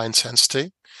relatively high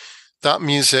intensity, that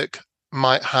music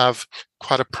might have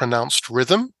quite a pronounced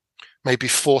rhythm, maybe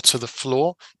 4 to the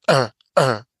floor. It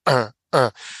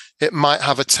might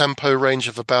have a tempo range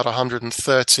of about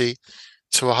 130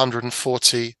 to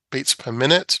 140 beats per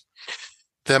minute.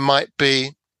 There might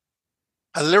be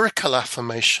a lyrical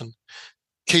affirmation.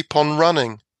 Keep on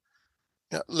running.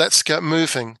 Let's get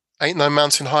moving. Ain't no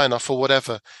mountain high enough, or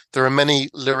whatever. There are many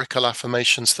lyrical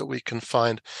affirmations that we can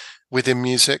find within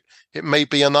music. It may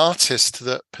be an artist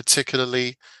that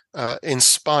particularly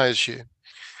inspires you.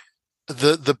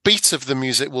 The beat of the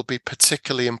music will be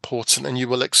particularly important, and you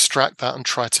will extract that and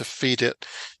try to feed it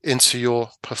into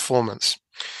your performance.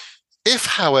 If,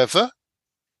 however,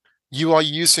 you are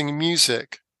using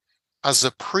music as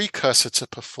a precursor to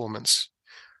performance,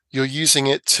 you're using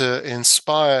it to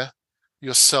inspire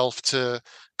yourself, to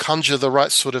conjure the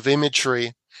right sort of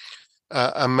imagery,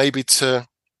 and maybe to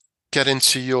get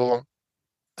into your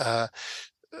to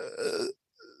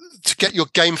get your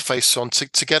game face on,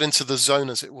 to get into the zone,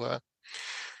 as it were.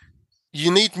 You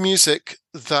need music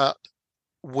that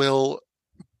will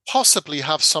possibly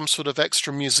have some sort of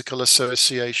extra musical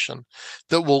association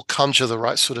that will conjure the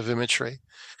right sort of imagery.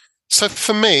 So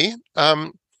for me,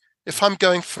 if I'm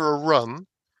going for a run,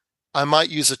 I might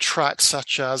use a track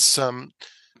such as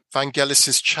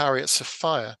Vangelis's Chariots of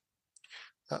Fire.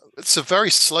 It's a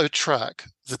very slow track.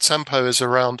 The tempo is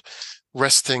around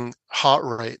resting heart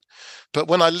rate. But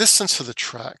when I listen to the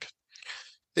track,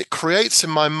 it creates in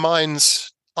my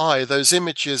mind's eye those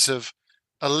images of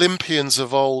Olympians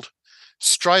of old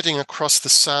striding across the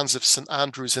sands of St.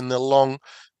 Andrews in their long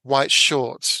white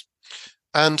shorts.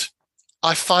 And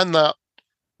I find that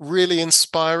really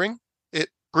inspiring. It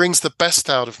brings the best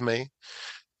out of me.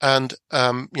 And,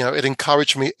 it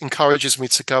encourages me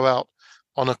to go out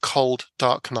on a cold,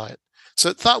 dark night.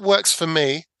 So that works for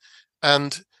me.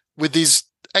 And with these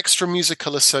extra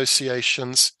musical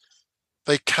associations,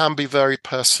 they can be very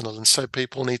personal. And so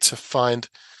people need to find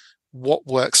what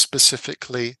works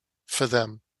specifically for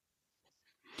them.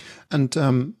 And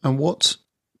what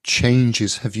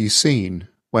changes have you seen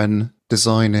when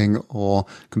designing or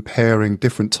comparing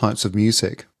different types of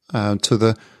music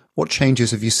what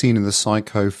changes have you seen in the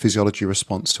psychophysiology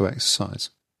response to exercise?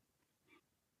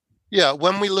 Yeah,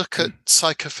 when we look at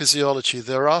psychophysiology,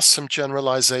 there are some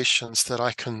generalizations that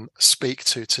I can speak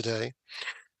to today.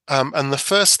 And the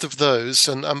first of those,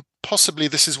 and possibly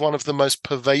this is one of the most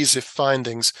pervasive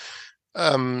findings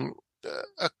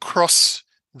across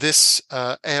this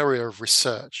area of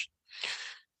research,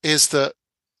 is that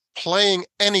playing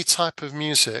any type of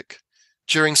music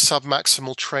during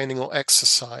submaximal training or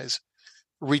exercise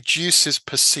reduces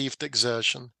perceived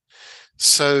exertion.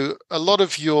 So a lot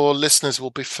of your listeners will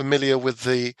be familiar with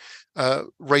the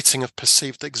rating of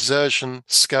perceived exertion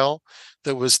scale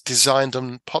that was designed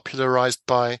and popularized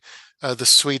by the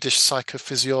Swedish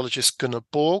psychophysiologist Gunnar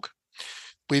Borg.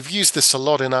 We've used this a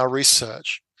lot in our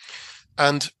research.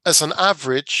 And as an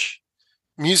average,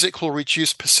 music will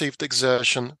reduce perceived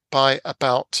exertion by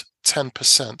about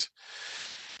 10%.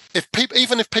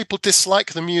 even if people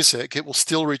dislike the music, it will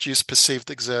still reduce perceived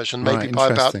exertion, maybe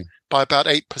Right, interesting. by about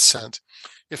 8%.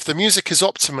 If the music is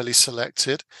optimally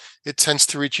selected, it tends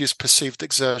to reduce perceived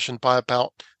exertion by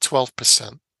about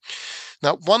 12%.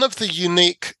 Now, one of the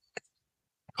unique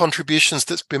contributions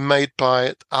that's been made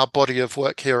by our body of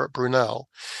work here at Brunel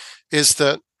is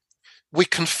that we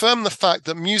confirm the fact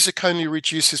that music only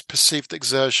reduces perceived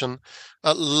exertion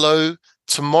at low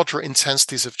to moderate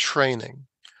intensities of training,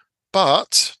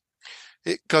 but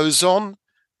it goes on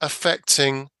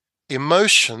affecting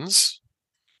emotions,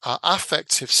 our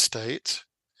affective state,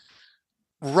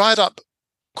 right up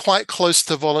quite close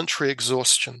to voluntary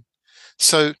exhaustion.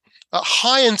 So at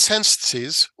high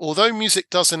intensities, although music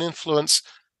doesn't influence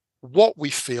what we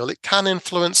feel, it can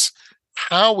influence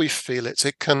how we feel it.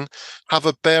 It can have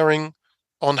a bearing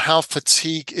on how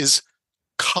fatigue is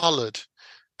colored,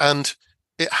 and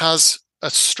it has a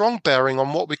strong bearing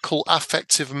on what we call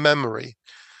affective memory,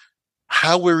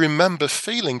 how we remember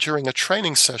feeling during a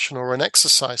training session or an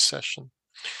exercise session.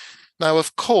 Now,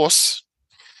 of course,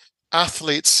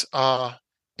 athletes are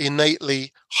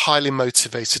innately highly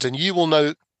motivated, and you will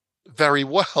know very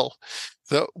well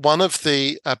that one of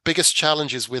the biggest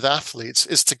challenges with athletes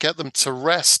is to get them to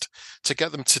rest, to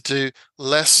get them to do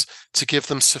less, to give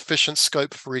them sufficient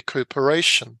scope for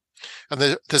recuperation.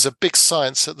 And there's a big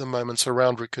science at the moment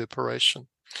around recuperation.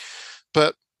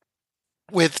 But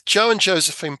with Joe and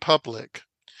Josephine Public,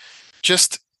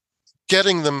 just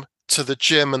getting them to the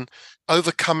gym and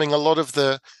overcoming a lot of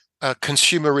the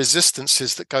consumer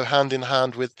resistances that go hand in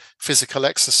hand with physical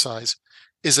exercise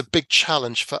is a big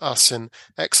challenge for us in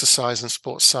exercise and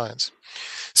sports science.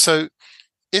 So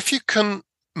if you can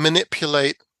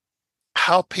manipulate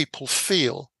how people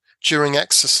feel during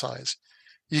exercise,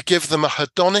 you give them a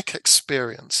hedonic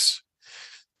experience,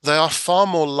 they are far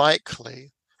more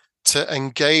likely to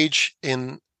engage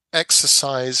in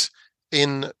exercise,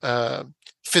 in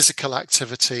physical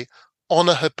activity on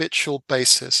a habitual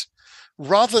basis,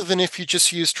 rather than if you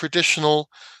just use traditional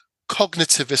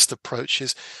cognitivist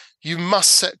approaches. You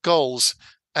must set goals,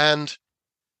 and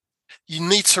you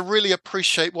need to really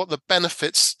appreciate what the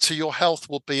benefits to your health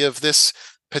will be of this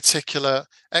particular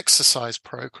exercise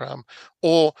program,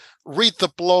 or read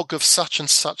the blog of such and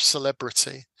such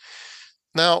celebrity.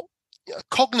 Now,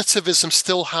 cognitivism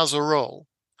still has a role,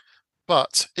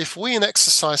 but if we in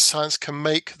exercise science can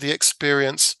make the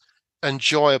experience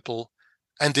enjoyable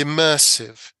and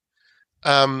immersive,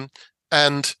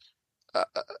 and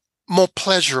more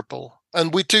pleasurable,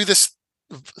 and we do this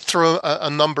through a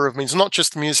number of means, not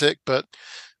just music, but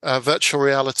virtual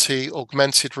reality,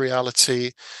 augmented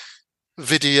reality,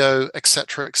 video,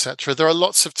 etc., etc. There are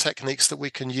lots of techniques that we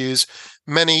can use,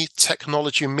 many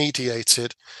technology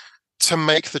mediated, to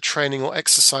make the training or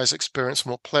exercise experience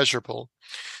more pleasurable.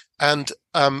 And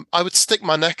I would stick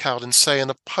my neck out and say, in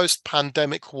a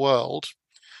post-pandemic world,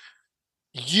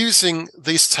 using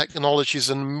these technologies,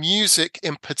 and music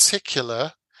in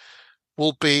particular,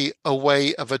 will be a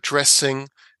way of addressing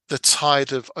the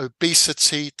tide of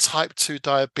obesity, type 2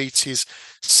 diabetes,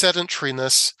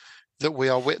 sedentariness that we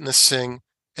are witnessing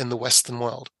in the Western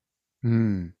world.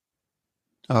 Mm.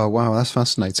 Oh, wow, that's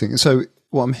fascinating. So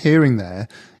what I'm hearing there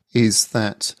is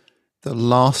that the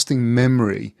lasting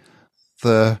memory,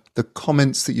 the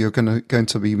comments that you're going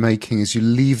to be making as you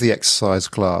leave the exercise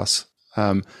class,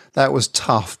 that was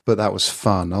tough, but that was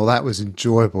fun. Oh, that was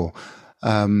enjoyable.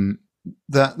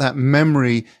 That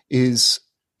memory is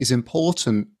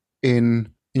important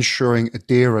in ensuring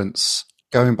adherence,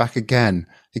 going back again,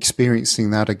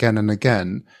 experiencing that again and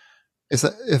again. Is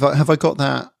that have I got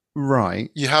that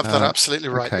right? You have that absolutely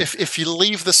right. Okay. If you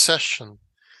leave the session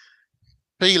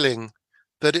feeling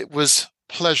that it was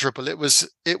pleasurable, it was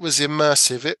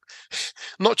immersive, it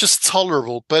not just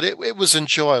tolerable, but it was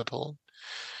enjoyable,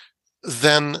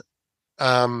 then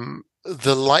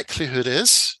the likelihood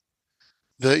is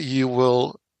that you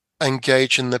will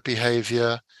engage in the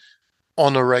behavior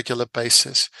on a regular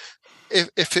basis.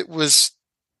 If it was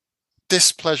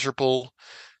displeasurable,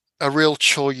 a real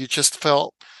chore, you just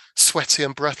felt sweaty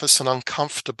and breathless and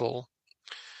uncomfortable,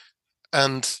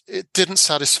 and it didn't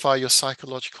satisfy your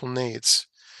psychological needs,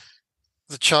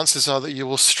 the chances are that you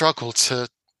will struggle to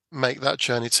make that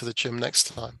journey to the gym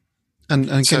next time. And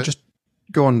again, so, just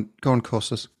go on,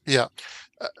 Costas. Yeah.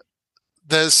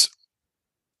 There's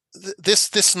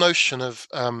this notion of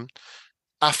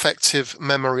affective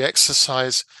memory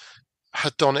exercise,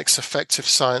 hedonics, affective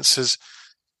science, has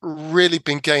really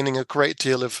been gaining a great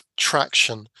deal of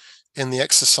traction in the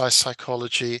exercise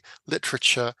psychology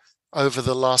literature over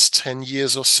the last 10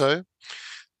 years or so.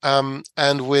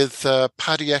 And with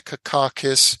Paddy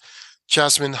Ekakakis,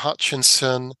 Jasmine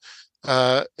Hutchinson,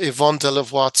 Yvonne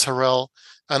Delavoye-Terrell,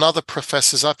 and other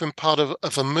professors. I've been part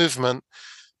of a movement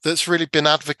that's really been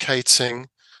advocating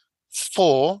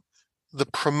for the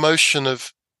promotion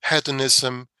of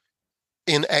hedonism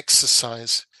in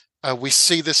exercise. We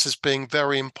see this as being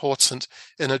very important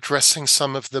in addressing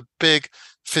some of the big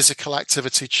physical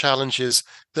activity challenges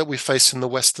that we face in the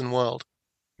Western world.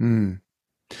 Mm.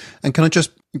 And can I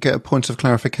just get a point of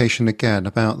clarification again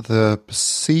about the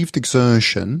perceived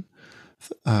exertion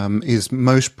is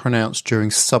most pronounced during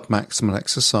submaximal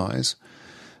exercise,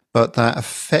 but that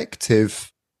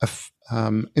effective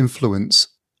influence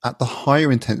at the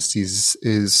higher intensities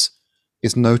is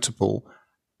notable.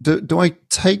 Do I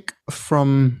take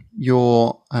from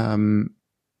your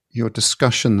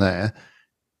discussion there?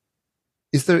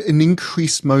 Is there an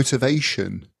increased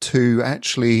motivation to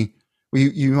actually?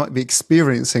 You might be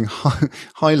experiencing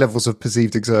high levels of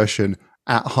perceived exertion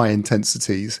at high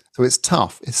intensities, so it's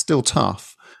tough. It's still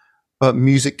tough, but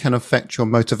music can affect your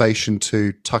motivation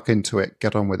to tuck into it,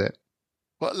 get on with it.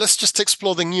 Well, let's just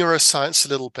explore the neuroscience a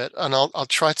little bit, and I'll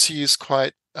try to use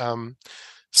quite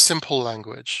simple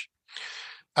language.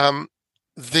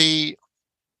 The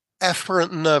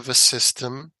efferent nervous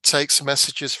system takes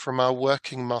messages from our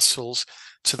working muscles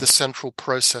to the central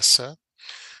processor,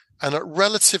 and at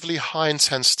relatively high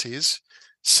intensities,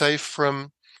 say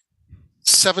from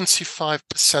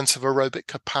 75% of aerobic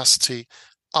capacity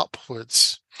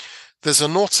upwards, there's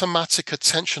an automatic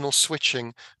attentional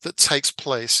switching that takes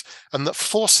place and that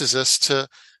forces us to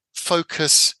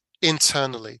focus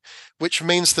internally, which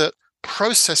means that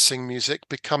processing music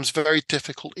becomes very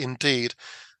difficult indeed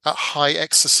at high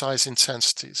exercise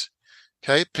intensities,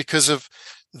 okay, because of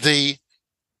the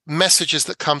messages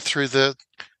that come through the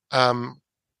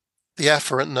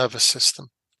efferent nervous system.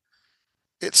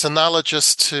 It's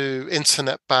analogous to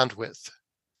internet bandwidth.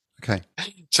 Okay.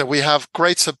 So we have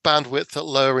greater bandwidth at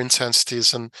lower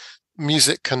intensities, and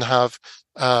music can have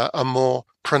a more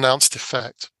pronounced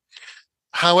effect.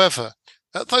 However,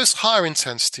 at those higher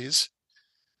intensities,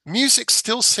 music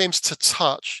still seems to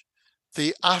touch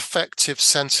the affective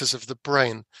centers of the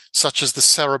brain, such as the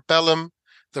cerebellum,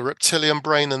 the reptilian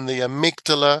brain, and the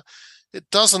amygdala. It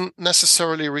doesn't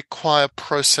necessarily require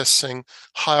processing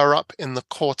higher up in the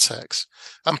cortex.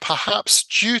 And perhaps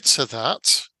due to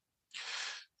that,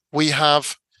 we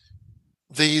have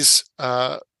these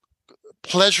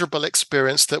pleasurable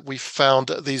experience that we found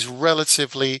at these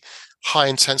relatively high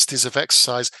intensities of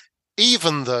exercise,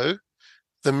 even though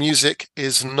the music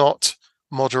is not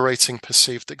moderating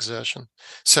perceived exertion.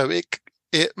 So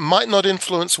it might not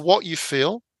influence what you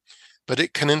feel, but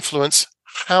it can influence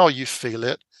how you feel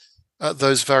it at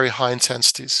those very high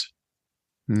intensities.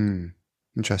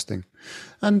 Interesting.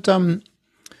 And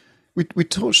we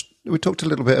talked a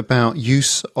little bit about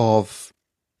use of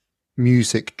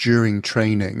music during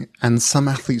training and some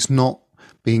athletes not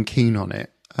being keen on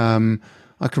it.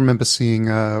 I can remember seeing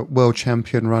a world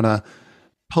champion runner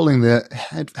pulling the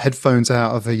headphones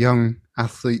out of a young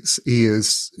athlete's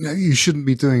ears. No, you shouldn't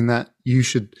be doing that. You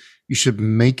should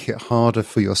make it harder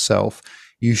for yourself.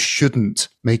 You shouldn't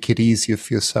make it easier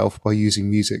for yourself by using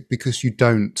music because you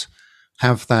don't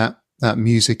have that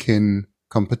music in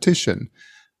competition.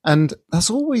 And that's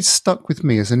always stuck with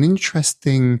me as an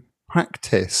interesting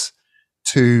practice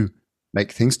to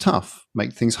make things tough,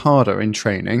 make things harder in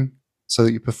training so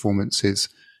that your performance is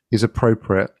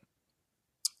appropriate.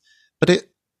 But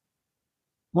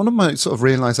one of my sort of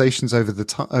realizations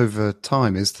over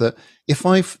time is that if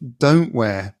I don't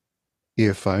wear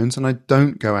earphones and I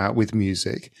don't go out with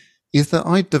music, is that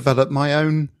I develop my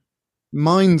own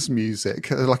mind's music,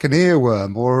 like an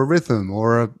earworm or a rhythm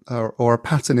or a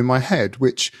pattern in my head,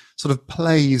 which sort of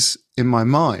plays in my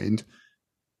mind.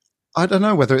 I don't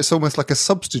know whether it's almost like a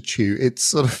substitute. It's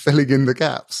sort of filling in the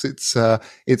gaps. It's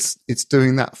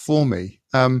doing that for me.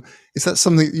 Is that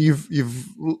something that you've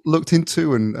looked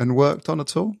into and worked on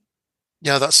at all?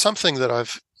 Yeah, that's something that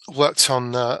I've worked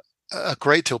on a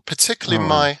great deal, particularly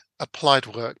my applied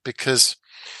work, because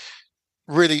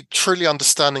really truly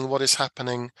understanding what is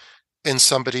happening in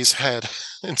somebody's head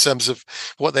in terms of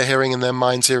what they're hearing in their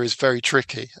mind's ear is very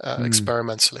tricky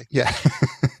experimentally. Yeah.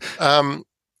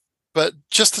 But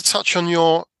just to touch on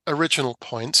your original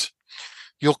point,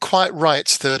 you're quite right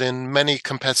that in many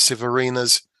competitive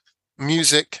arenas,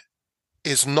 music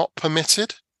is not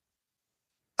permitted.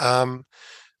 And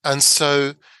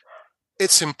so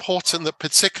it's important that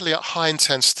particularly at high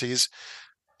intensities,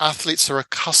 athletes are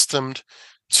accustomed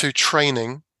to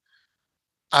training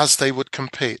as they would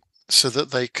compete so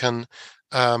that they can,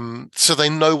 so they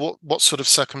know what sort of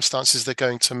circumstances they're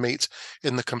going to meet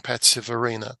in the competitive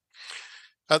arena.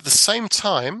 At the same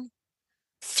time,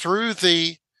 through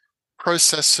the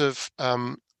process of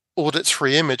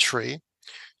auditory imagery,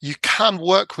 you can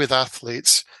work with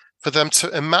athletes for them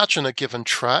to imagine a given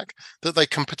track that they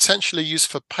can potentially use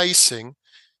for pacing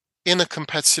in a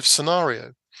competitive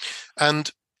scenario.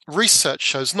 And research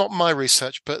shows, not my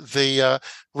research, but the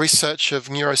research of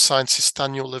neuroscientist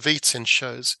Daniel Levitin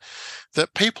shows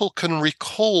that people can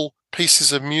recall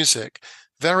pieces of music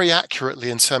very accurately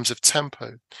in terms of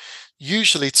tempo,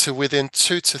 usually to within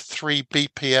 2 to 3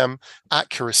 BPM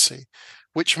accuracy,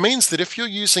 which means that if you're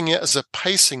using it as a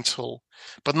pacing tool,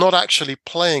 but not actually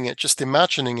playing it, just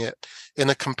imagining it in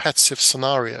a competitive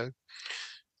scenario,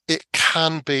 it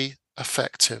can be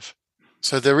effective.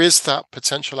 So there is that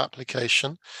potential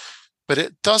application, but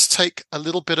it does take a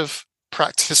little bit of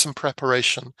practice and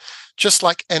preparation, just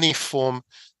like any form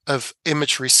of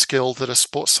imagery skill that a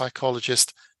sports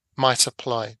psychologist might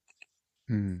apply.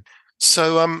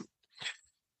 So,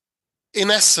 in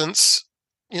essence,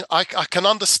 I can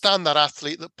understand that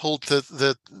athlete that pulled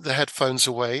the headphones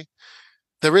away.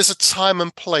 There is a time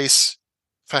and place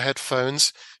for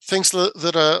headphones. Things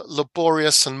that are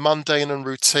laborious and mundane and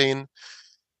routine,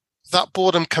 that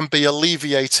boredom can be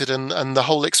alleviated and the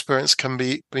whole experience can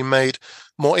be made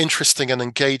more interesting and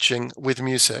engaging with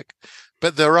music.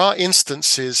 But there are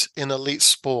instances in elite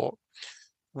sport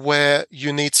where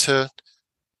you need to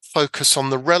focus on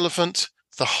the relevant,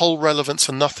 the whole relevance,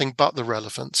 and nothing but the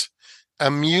relevant.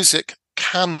 And music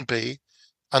can be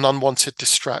an unwanted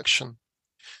distraction.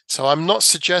 So I'm not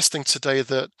suggesting today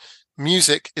that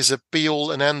music is a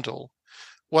be-all and end-all.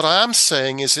 What I am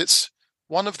saying is it's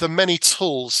one of the many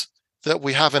tools that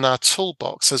we have in our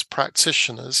toolbox as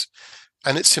practitioners,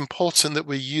 and it's important that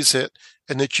we use it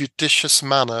in a judicious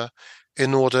manner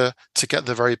in order to get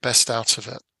the very best out of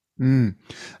it. And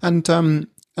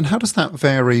how does that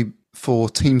vary for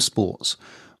team sports,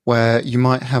 where you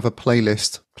might have a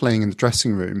playlist playing in the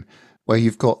dressing room, where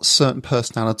you've got certain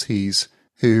personalities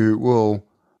who will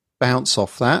bounce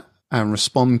off that and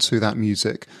respond to that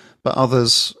music, but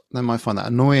others, they might find that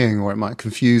annoying, or it might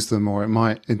confuse them, or it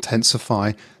might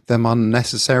intensify them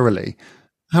unnecessarily.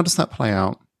 How does that play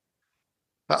out?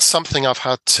 That's something I've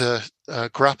had to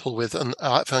grapple with, and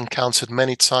I've encountered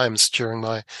many times during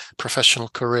my professional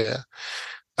career.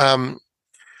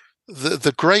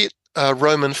 The great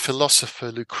Roman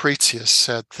philosopher Lucretius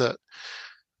said that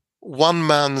one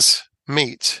man's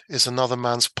meat is another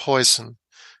man's poison.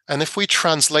 And if we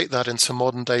translate that into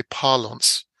modern day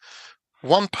parlance,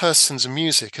 one person's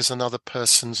music is another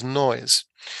person's noise.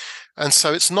 And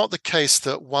so it's not the case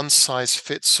that one size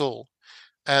fits all.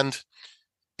 And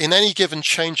in any given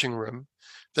changing room,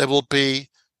 there will be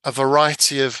a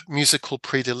variety of musical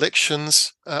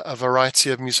predilections, a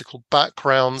variety of musical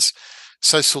backgrounds,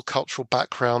 social cultural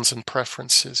backgrounds and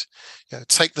preferences.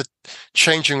 Take the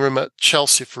changing room at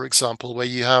Chelsea, for example, where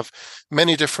you have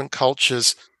many different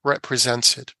cultures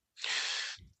represented.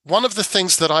 One of the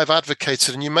things that I've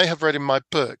advocated, and you may have read in my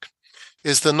book,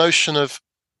 is the notion of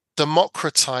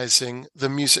democratizing the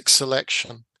music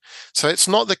selection. So it's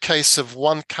not the case of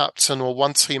one captain or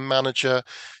one team manager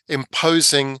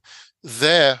imposing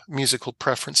their musical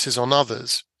preferences on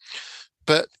others,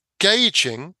 but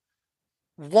gauging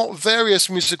what various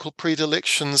musical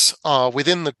predilections are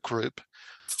within the group,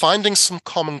 finding some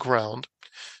common ground,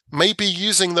 maybe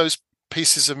using those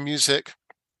pieces of music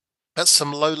at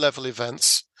some low-level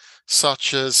events,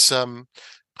 such as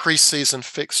pre-season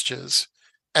fixtures,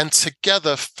 and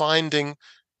together finding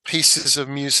pieces of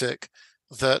music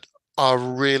that are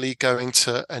really going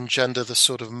to engender the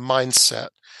sort of mindset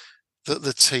that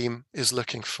the team is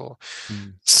looking for.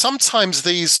 Sometimes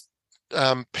these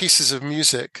pieces of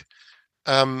music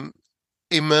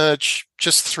emerge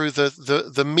just through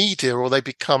the media, or they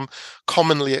become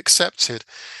commonly accepted.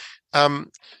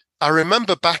 I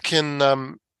remember back in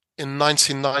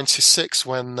 1996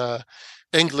 when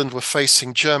England were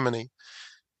facing Germany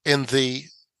in the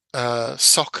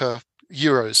soccer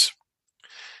Euros,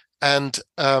 and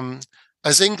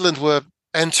as England were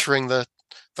entering the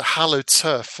hallowed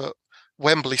turf at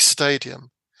Wembley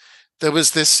Stadium, there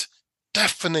was this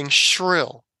deafening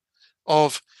shrill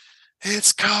of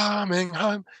 "It's coming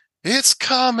home, it's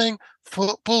coming,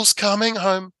 football's coming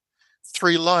home."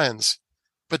 Three Lions,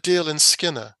 Baddiel and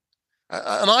Skinner.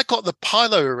 And I got the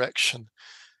pylo erection.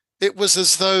 It was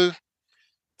as though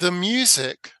the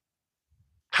music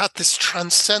had this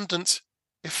transcendent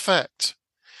effect.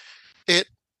 It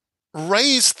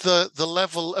raised the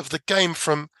level of the game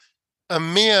from a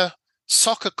mere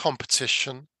soccer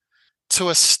competition to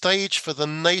a stage for the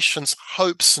nation's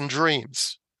hopes and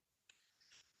dreams.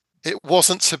 It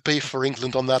wasn't to be for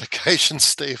England on that occasion,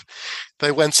 Steve.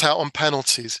 They went out on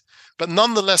penalties. But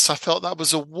nonetheless, I felt that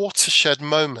was a watershed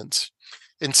moment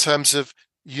in terms of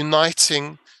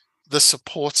uniting the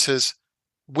supporters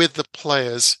with the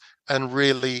players and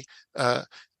really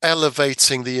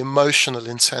elevating the emotional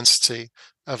intensity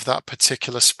of that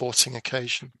particular sporting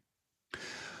occasion.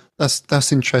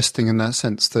 That's interesting in that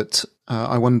sense that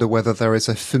I wonder whether there is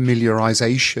a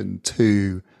familiarization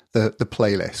to the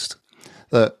playlist,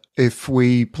 that if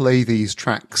we play these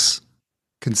tracks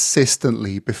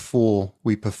consistently before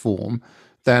we perform,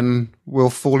 then we'll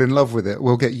fall in love with it.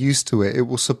 We'll get used to it. It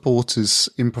will support us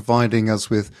in providing us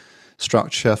with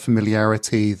structure,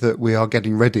 familiarity, that we are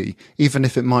getting ready, even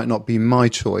if it might not be my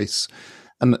choice.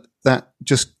 And that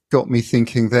just got me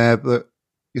thinking there that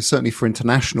certainly for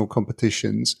international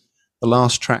competitions, the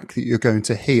last track that you're going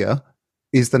to hear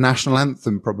is the national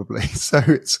anthem, probably. So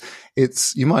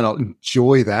it's you might not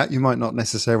enjoy that, you might not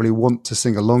necessarily want to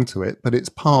sing along to it, but it's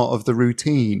part of the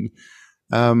routine.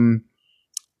 And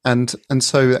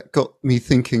so that got me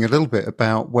thinking a little bit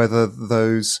about whether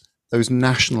those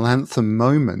national anthem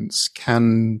moments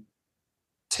can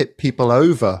tip people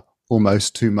over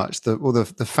almost too much.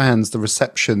 The fans, the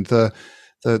reception, the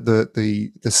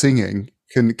singing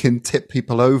can tip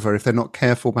people over if they're not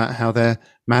careful about how they're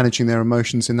managing their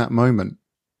emotions in that moment.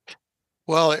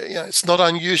 Well, it's not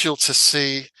unusual to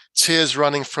see tears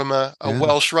running from a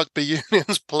Welsh rugby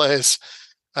union's player's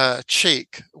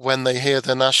cheek when they hear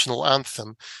the national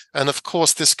anthem. And of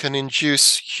course, this can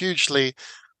induce hugely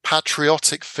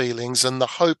patriotic feelings. And the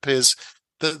hope is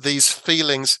that these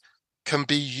feelings can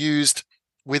be used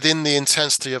within the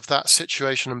intensity of that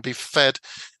situation and be fed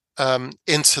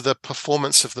into the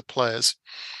performance of the players.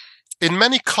 In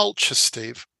many cultures,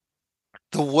 Steve,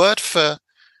 the word for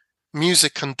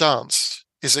music and dance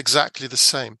is exactly the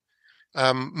same.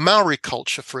 Maori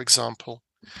culture, for example,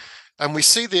 and we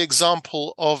see the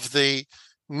example of the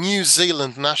New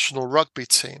Zealand national rugby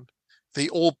team, the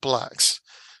All Blacks,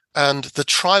 and the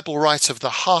tribal rite of the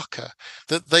haka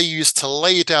that they use to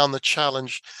lay down the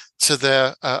challenge to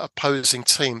their opposing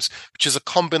teams, which is a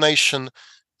combination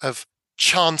of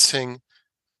chanting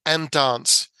and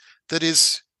dance that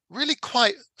is really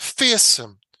quite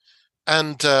fearsome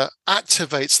and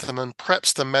activates them and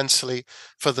preps them mentally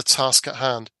for the task at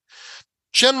hand.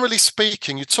 Generally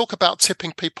speaking, you talk about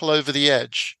tipping people over the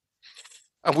edge,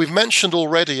 and we've mentioned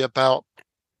already about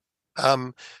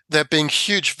there being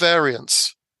huge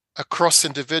variance across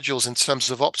individuals in terms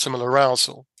of optimal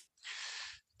arousal.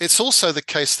 It's also the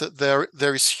case that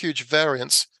there is huge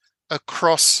variance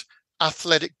across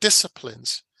athletic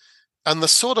disciplines, and the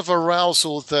sort of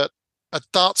arousal that a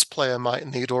darts player might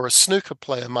need or a snooker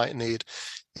player might need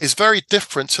is very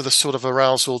different to the sort of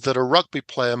arousal that a rugby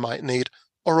player might need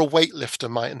or a weightlifter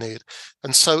might need.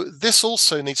 And so this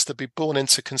also needs to be borne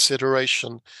into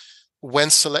consideration when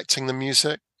selecting the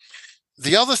music.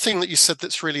 The other thing that you said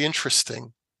that's really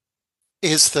interesting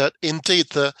is that indeed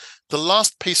the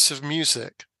last piece of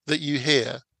music that you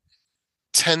hear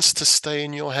tends to stay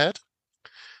in your head.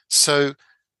 So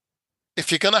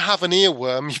if you're going to have an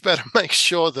earworm, you better make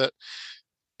sure that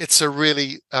it's a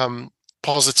really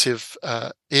positive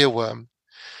earworm.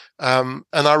 And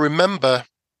I remember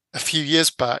a few years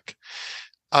back,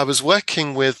 I was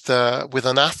working with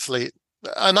an athlete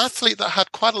that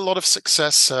had quite a lot of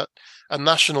success at a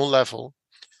national level.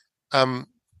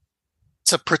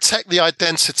 To protect the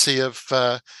identity of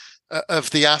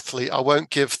the athlete, I won't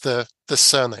give the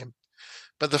surname,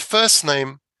 but the first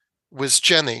name was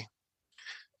Jenny.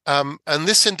 And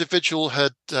this individual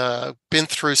had been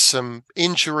through some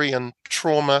injury and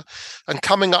trauma, and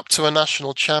coming up to a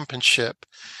national championship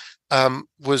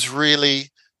was really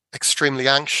extremely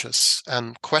anxious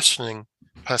and questioning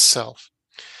herself.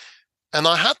 And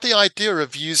I had the idea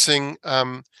of using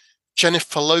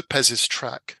Jennifer Lopez's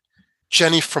track,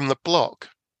 Jenny from the Block.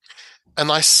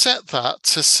 And I set that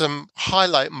to some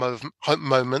highlight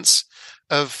moments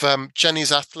of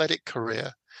Jenny's athletic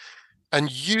career and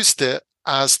used it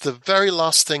as the very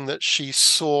last thing that she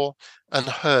saw and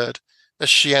heard as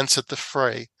she entered the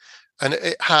fray. And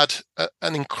it had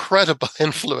an incredible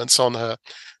influence on her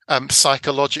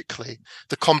psychologically.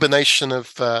 The combination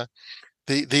of the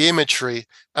imagery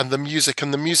and the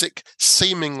music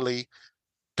seemingly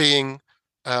being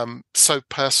so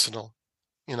personal.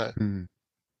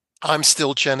 I'm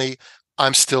still Jenny.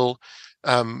 I'm still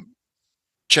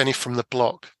Jenny from the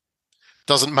Block.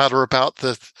 Doesn't matter about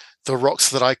the rocks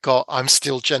that I got. I'm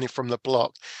still Jenny from the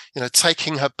Block.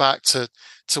 Taking her back to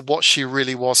what she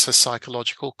really was, her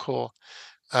psychological core.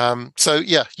 So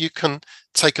yeah, you can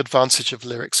take advantage of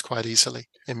lyrics quite easily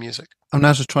in music. I'm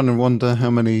now just trying to wonder how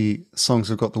many songs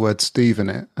have got the word Steve in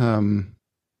it.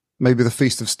 Maybe the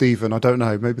Feast of Stephen. I don't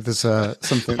know. Maybe there's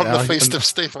something on the Feast of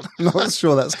Stephen. I'm not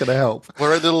sure that's going to help.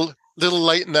 We're a little little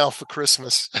late now for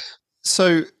Christmas.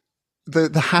 So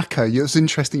the hacker, it's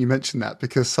interesting you mentioned that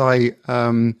because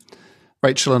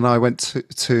Rachel and I went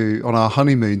to on our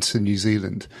honeymoon to New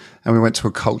Zealand, and we went to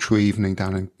a cultural evening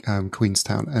down in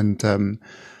Queenstown,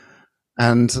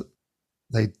 and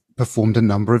they performed a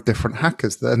number of different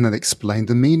hackers, and then explained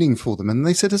the meaning for them. And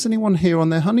they said, "Is anyone here on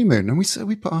their honeymoon?" And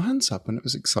we put our hands up, and it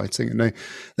was exciting. And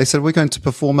they said, "We're going to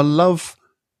perform a love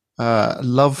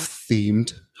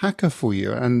themed hacker for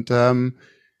you." And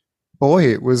boy,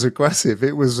 it was aggressive.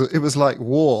 It was like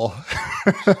war.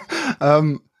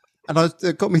 And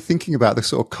it got me thinking about the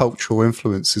sort of cultural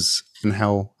influences and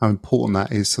how important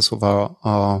that is to sort of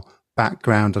our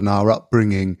background and our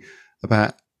upbringing,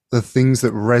 about the things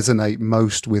that resonate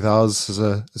most with us as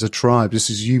a tribe. Just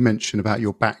as you mentioned about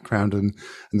your background and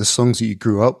the songs that you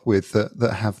grew up with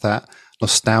that have that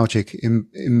nostalgic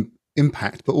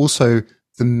impact, but also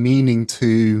the meaning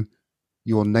to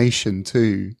your nation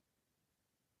too.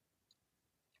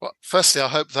 Well, firstly, I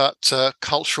hope that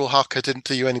cultural haka didn't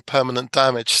do you any permanent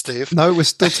damage, Steve. No, we're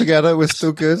still together. We're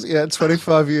still good. Yeah,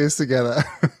 25 years together.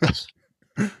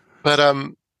 But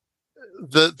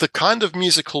the kind of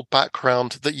musical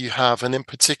background that you have, and in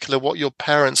particular what your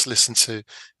parents listened to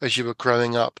as you were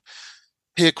growing up,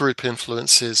 peer group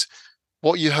influences,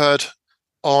 what you heard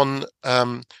on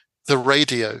the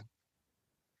radio,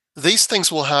 these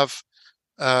things will have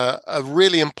a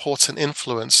really important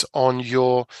influence on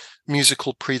your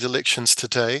musical predilections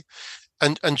today.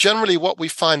 And generally what we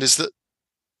find is that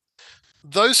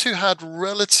those who had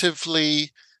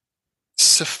relatively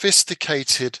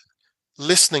sophisticated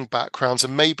listening backgrounds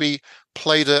and maybe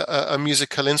played a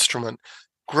musical instrument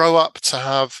grow up to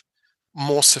have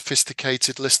more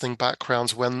sophisticated listening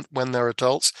backgrounds when they're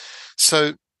adults.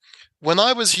 So when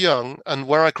I was young, and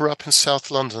where I grew up in South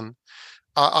London,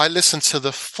 I listened to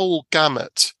the full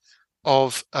gamut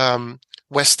of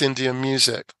West Indian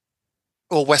music,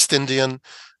 or West Indian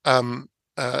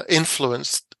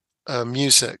influenced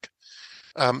music,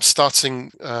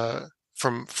 starting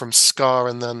from ska,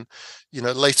 and then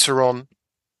later on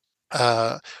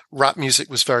rap music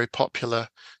was very popular,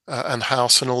 and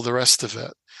house and all the rest of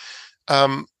it.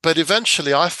 But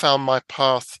eventually I found my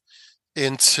path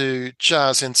into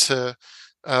jazz, into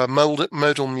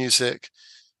modal music,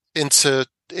 into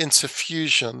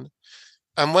fusion.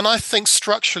 And when I think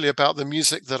structurally about the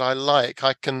music that I like,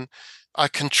 I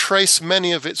can trace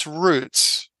many of its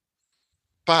roots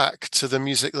back to the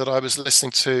music that I was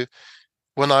listening to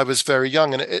when I was very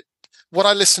young. And what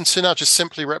I listen to now just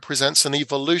simply represents an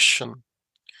evolution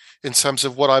in terms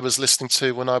of what I was listening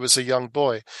to when I was a young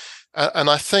boy. And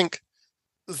I think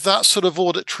that sort of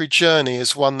auditory journey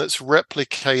is one that's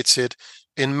replicated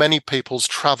in many people's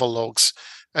travelogues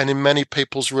and in many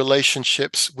people's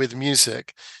relationships with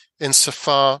music,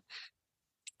 insofar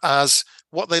as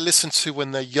what they listen to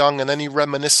when they're young and any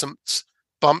reminiscent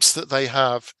bumps that they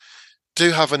have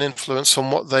do have an influence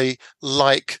on what they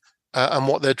like and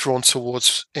what they're drawn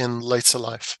towards in later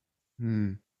life.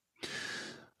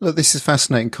 Look, this is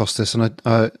fascinating, Costas, and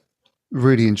I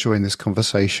really enjoying this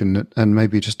conversation. And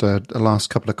maybe just a last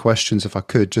couple of questions, if I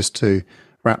could, just to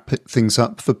wrap things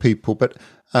up for people. But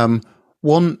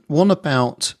one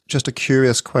about just a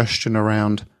curious question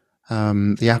around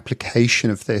the application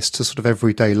of this to sort of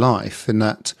everyday life, in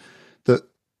that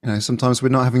sometimes we're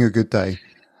not having a good day.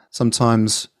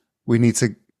 Sometimes we need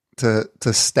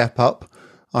to step up.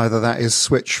 Either that is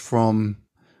switch from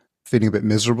feeling a bit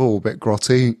miserable or a bit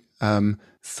grotty,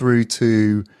 through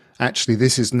to actually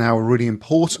this is now a really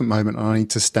important moment and I need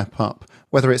to step up,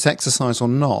 whether it's exercise or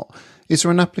not. Is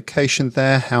there an application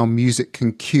there how music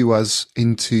can cue us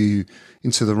into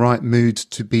the right mood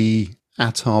to be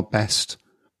at our best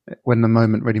when the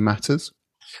moment really matters?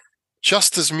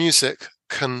 Just as music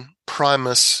can prime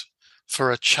us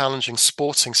for a challenging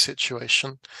sporting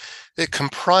situation, it can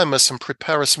prime us and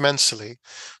prepare us mentally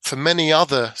for many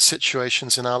other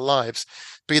situations in our lives,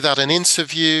 be that an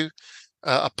interview,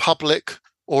 a public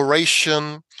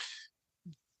oration,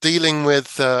 dealing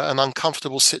with an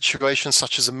uncomfortable situation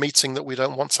such as a meeting that we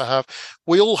don't want to have.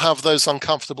 We all have those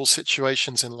uncomfortable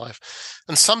situations in life.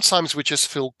 And sometimes we just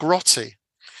feel grotty,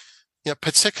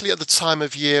 particularly at the time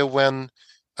of year when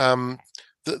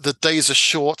the days are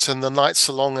short and the nights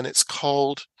are long and it's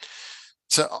cold.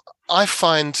 So I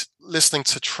find listening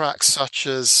to tracks such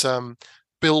as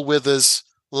Bill Withers'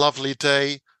 Lovely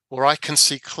Day, where I can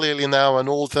see clearly now, and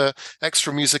all the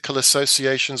extra musical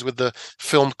associations with the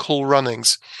film Cool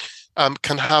Runnings,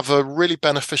 can have a really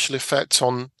beneficial effect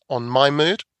on my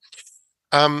mood.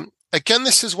 Again,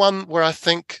 this is one where I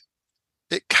think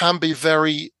it can be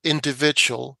very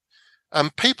individual,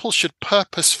 and people should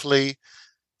purposefully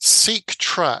seek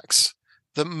tracks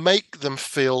that make them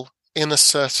feel in a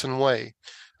certain way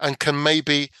and can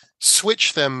maybe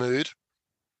switch their mood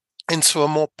into a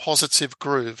more positive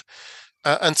groove.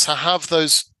 And to have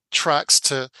those tracks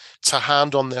to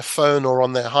hand on their phone or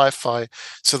on their hi-fi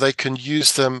so they can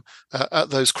use them at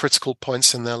those critical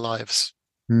points in their lives.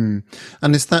 And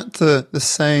is that the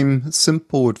same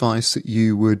simple advice that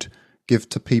you would give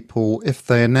to people if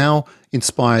they are now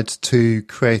inspired to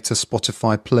create a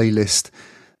Spotify playlist,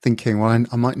 thinking, well,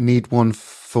 I might need one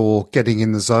for getting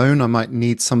in the zone, I might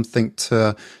need something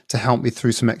to help me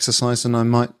through some exercise, and I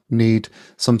might need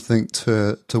something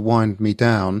to wind me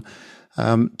down,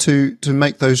 to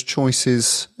make those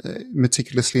choices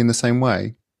meticulously in the same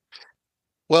way?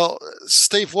 Well,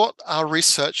 Steve, what our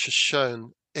research has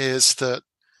shown is that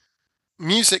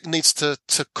music needs to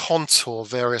contour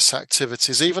various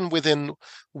activities. Even within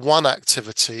one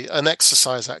activity, an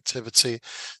exercise activity,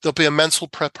 there'll be a mental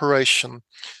preparation,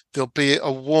 there'll be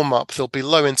a warm-up, there'll be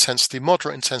low intensity,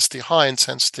 moderate intensity, high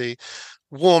intensity,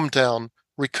 warm down,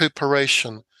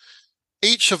 recuperation.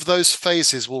 Each of those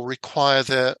phases will require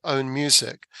their own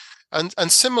music.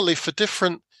 And similarly, for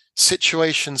different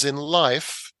situations in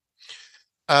life,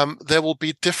 there will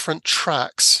be different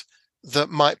tracks that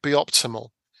might be optimal.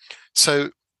 So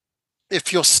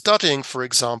if you're studying, for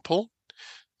example,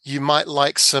 you might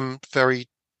like some very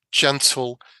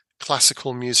gentle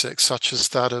classical music, such as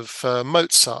that of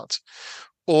Mozart.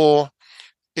 Or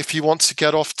if you want to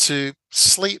get off to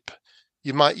sleep,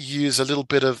 you might use a little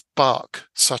bit of Bach,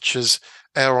 such as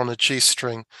Air on a G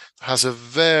string, that has a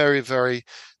very, very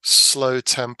slow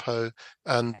tempo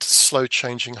and slow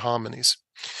changing harmonies.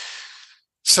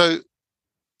 So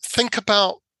think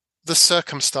about the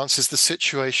circumstances, the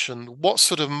situation, what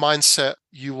sort of mindset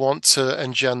you want to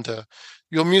engender,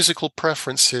 your musical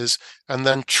preferences, and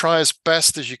then try as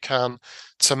best as you can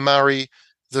to marry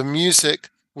the music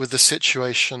with the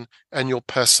situation and your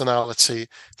personality.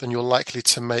 Then you're likely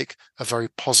to make a very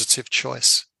positive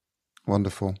choice.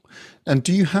 Wonderful. And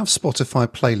do you have Spotify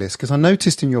playlists? Because I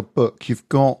noticed in your book you've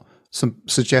got some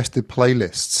suggested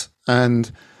playlists,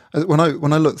 and when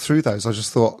I looked through those, I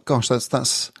just thought, gosh,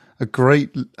 that's a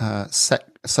great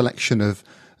selection of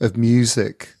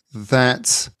music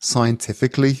that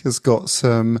scientifically has got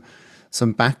some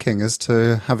backing as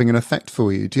to having an effect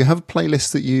for you. Do you have a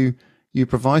playlist that you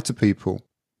provide to people?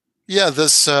 Yeah,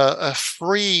 there's a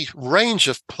free range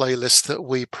of playlists that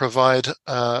we provide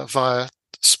via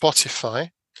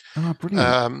Spotify. Oh,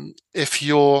 brilliant. If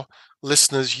your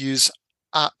listeners use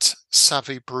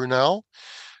 @SavvyBrunel,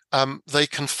 they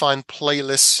can find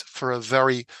playlists for a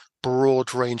very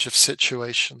broad range of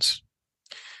situations,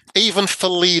 even for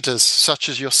leaders such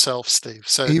as yourself, Steve.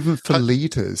 So even for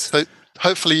leaders. So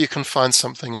hopefully you can find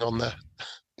something on there.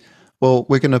 Well,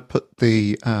 we're going to put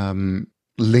the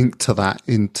link to that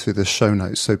into the show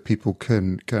notes so people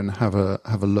can go and have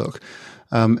a look.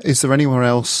 Is there anywhere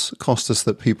else, Costas,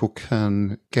 that people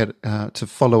can get to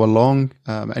follow along?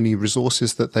 Any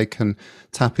resources that they can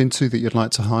tap into that you'd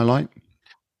like to highlight?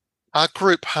 Our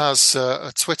group has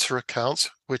a Twitter account,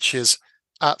 which is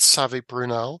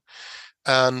 @SavvyBrunel,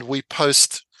 and we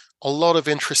post a lot of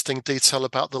interesting detail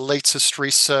about the latest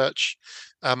research,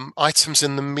 items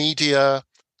in the media,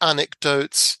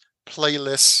 anecdotes,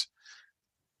 playlists,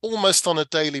 almost on a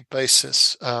daily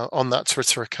basis on that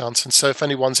Twitter account. And so if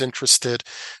anyone's interested,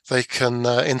 they can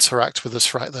interact with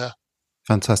us right there.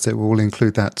 Fantastic. We'll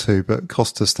include that too. But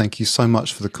Costas, thank you so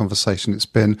much for the conversation. It's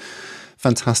been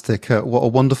fantastic. What a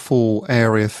wonderful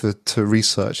area to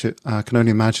research. I can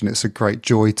only imagine it's a great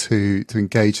joy to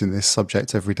engage in this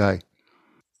subject every day.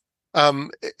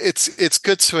 It's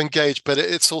good to engage, but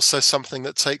it's also something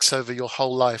that takes over your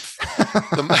whole life.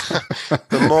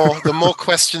 The more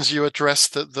questions you address,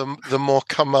 the more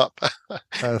come up.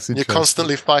 You're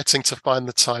constantly fighting to find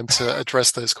the time to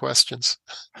address those questions.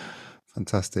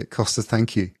 Fantastic. Costas,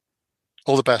 thank you.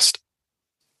 All the best.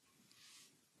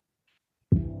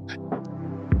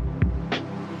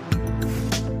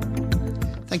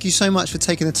 Thank you so much for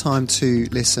taking the time to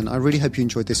listen. I really hope you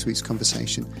enjoyed this week's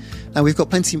conversation. Now, we've got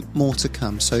plenty more to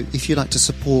come, so if you'd like to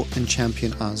support and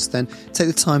champion us, then take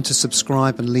the time to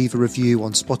subscribe and leave a review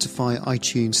on Spotify,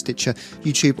 iTunes, Stitcher,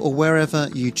 YouTube, or wherever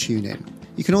you tune in.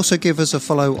 You can also give us a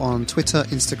follow on Twitter,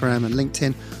 Instagram, and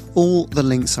LinkedIn. All the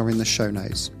links are in the show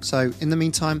notes. So in the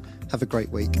meantime, have a great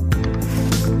week.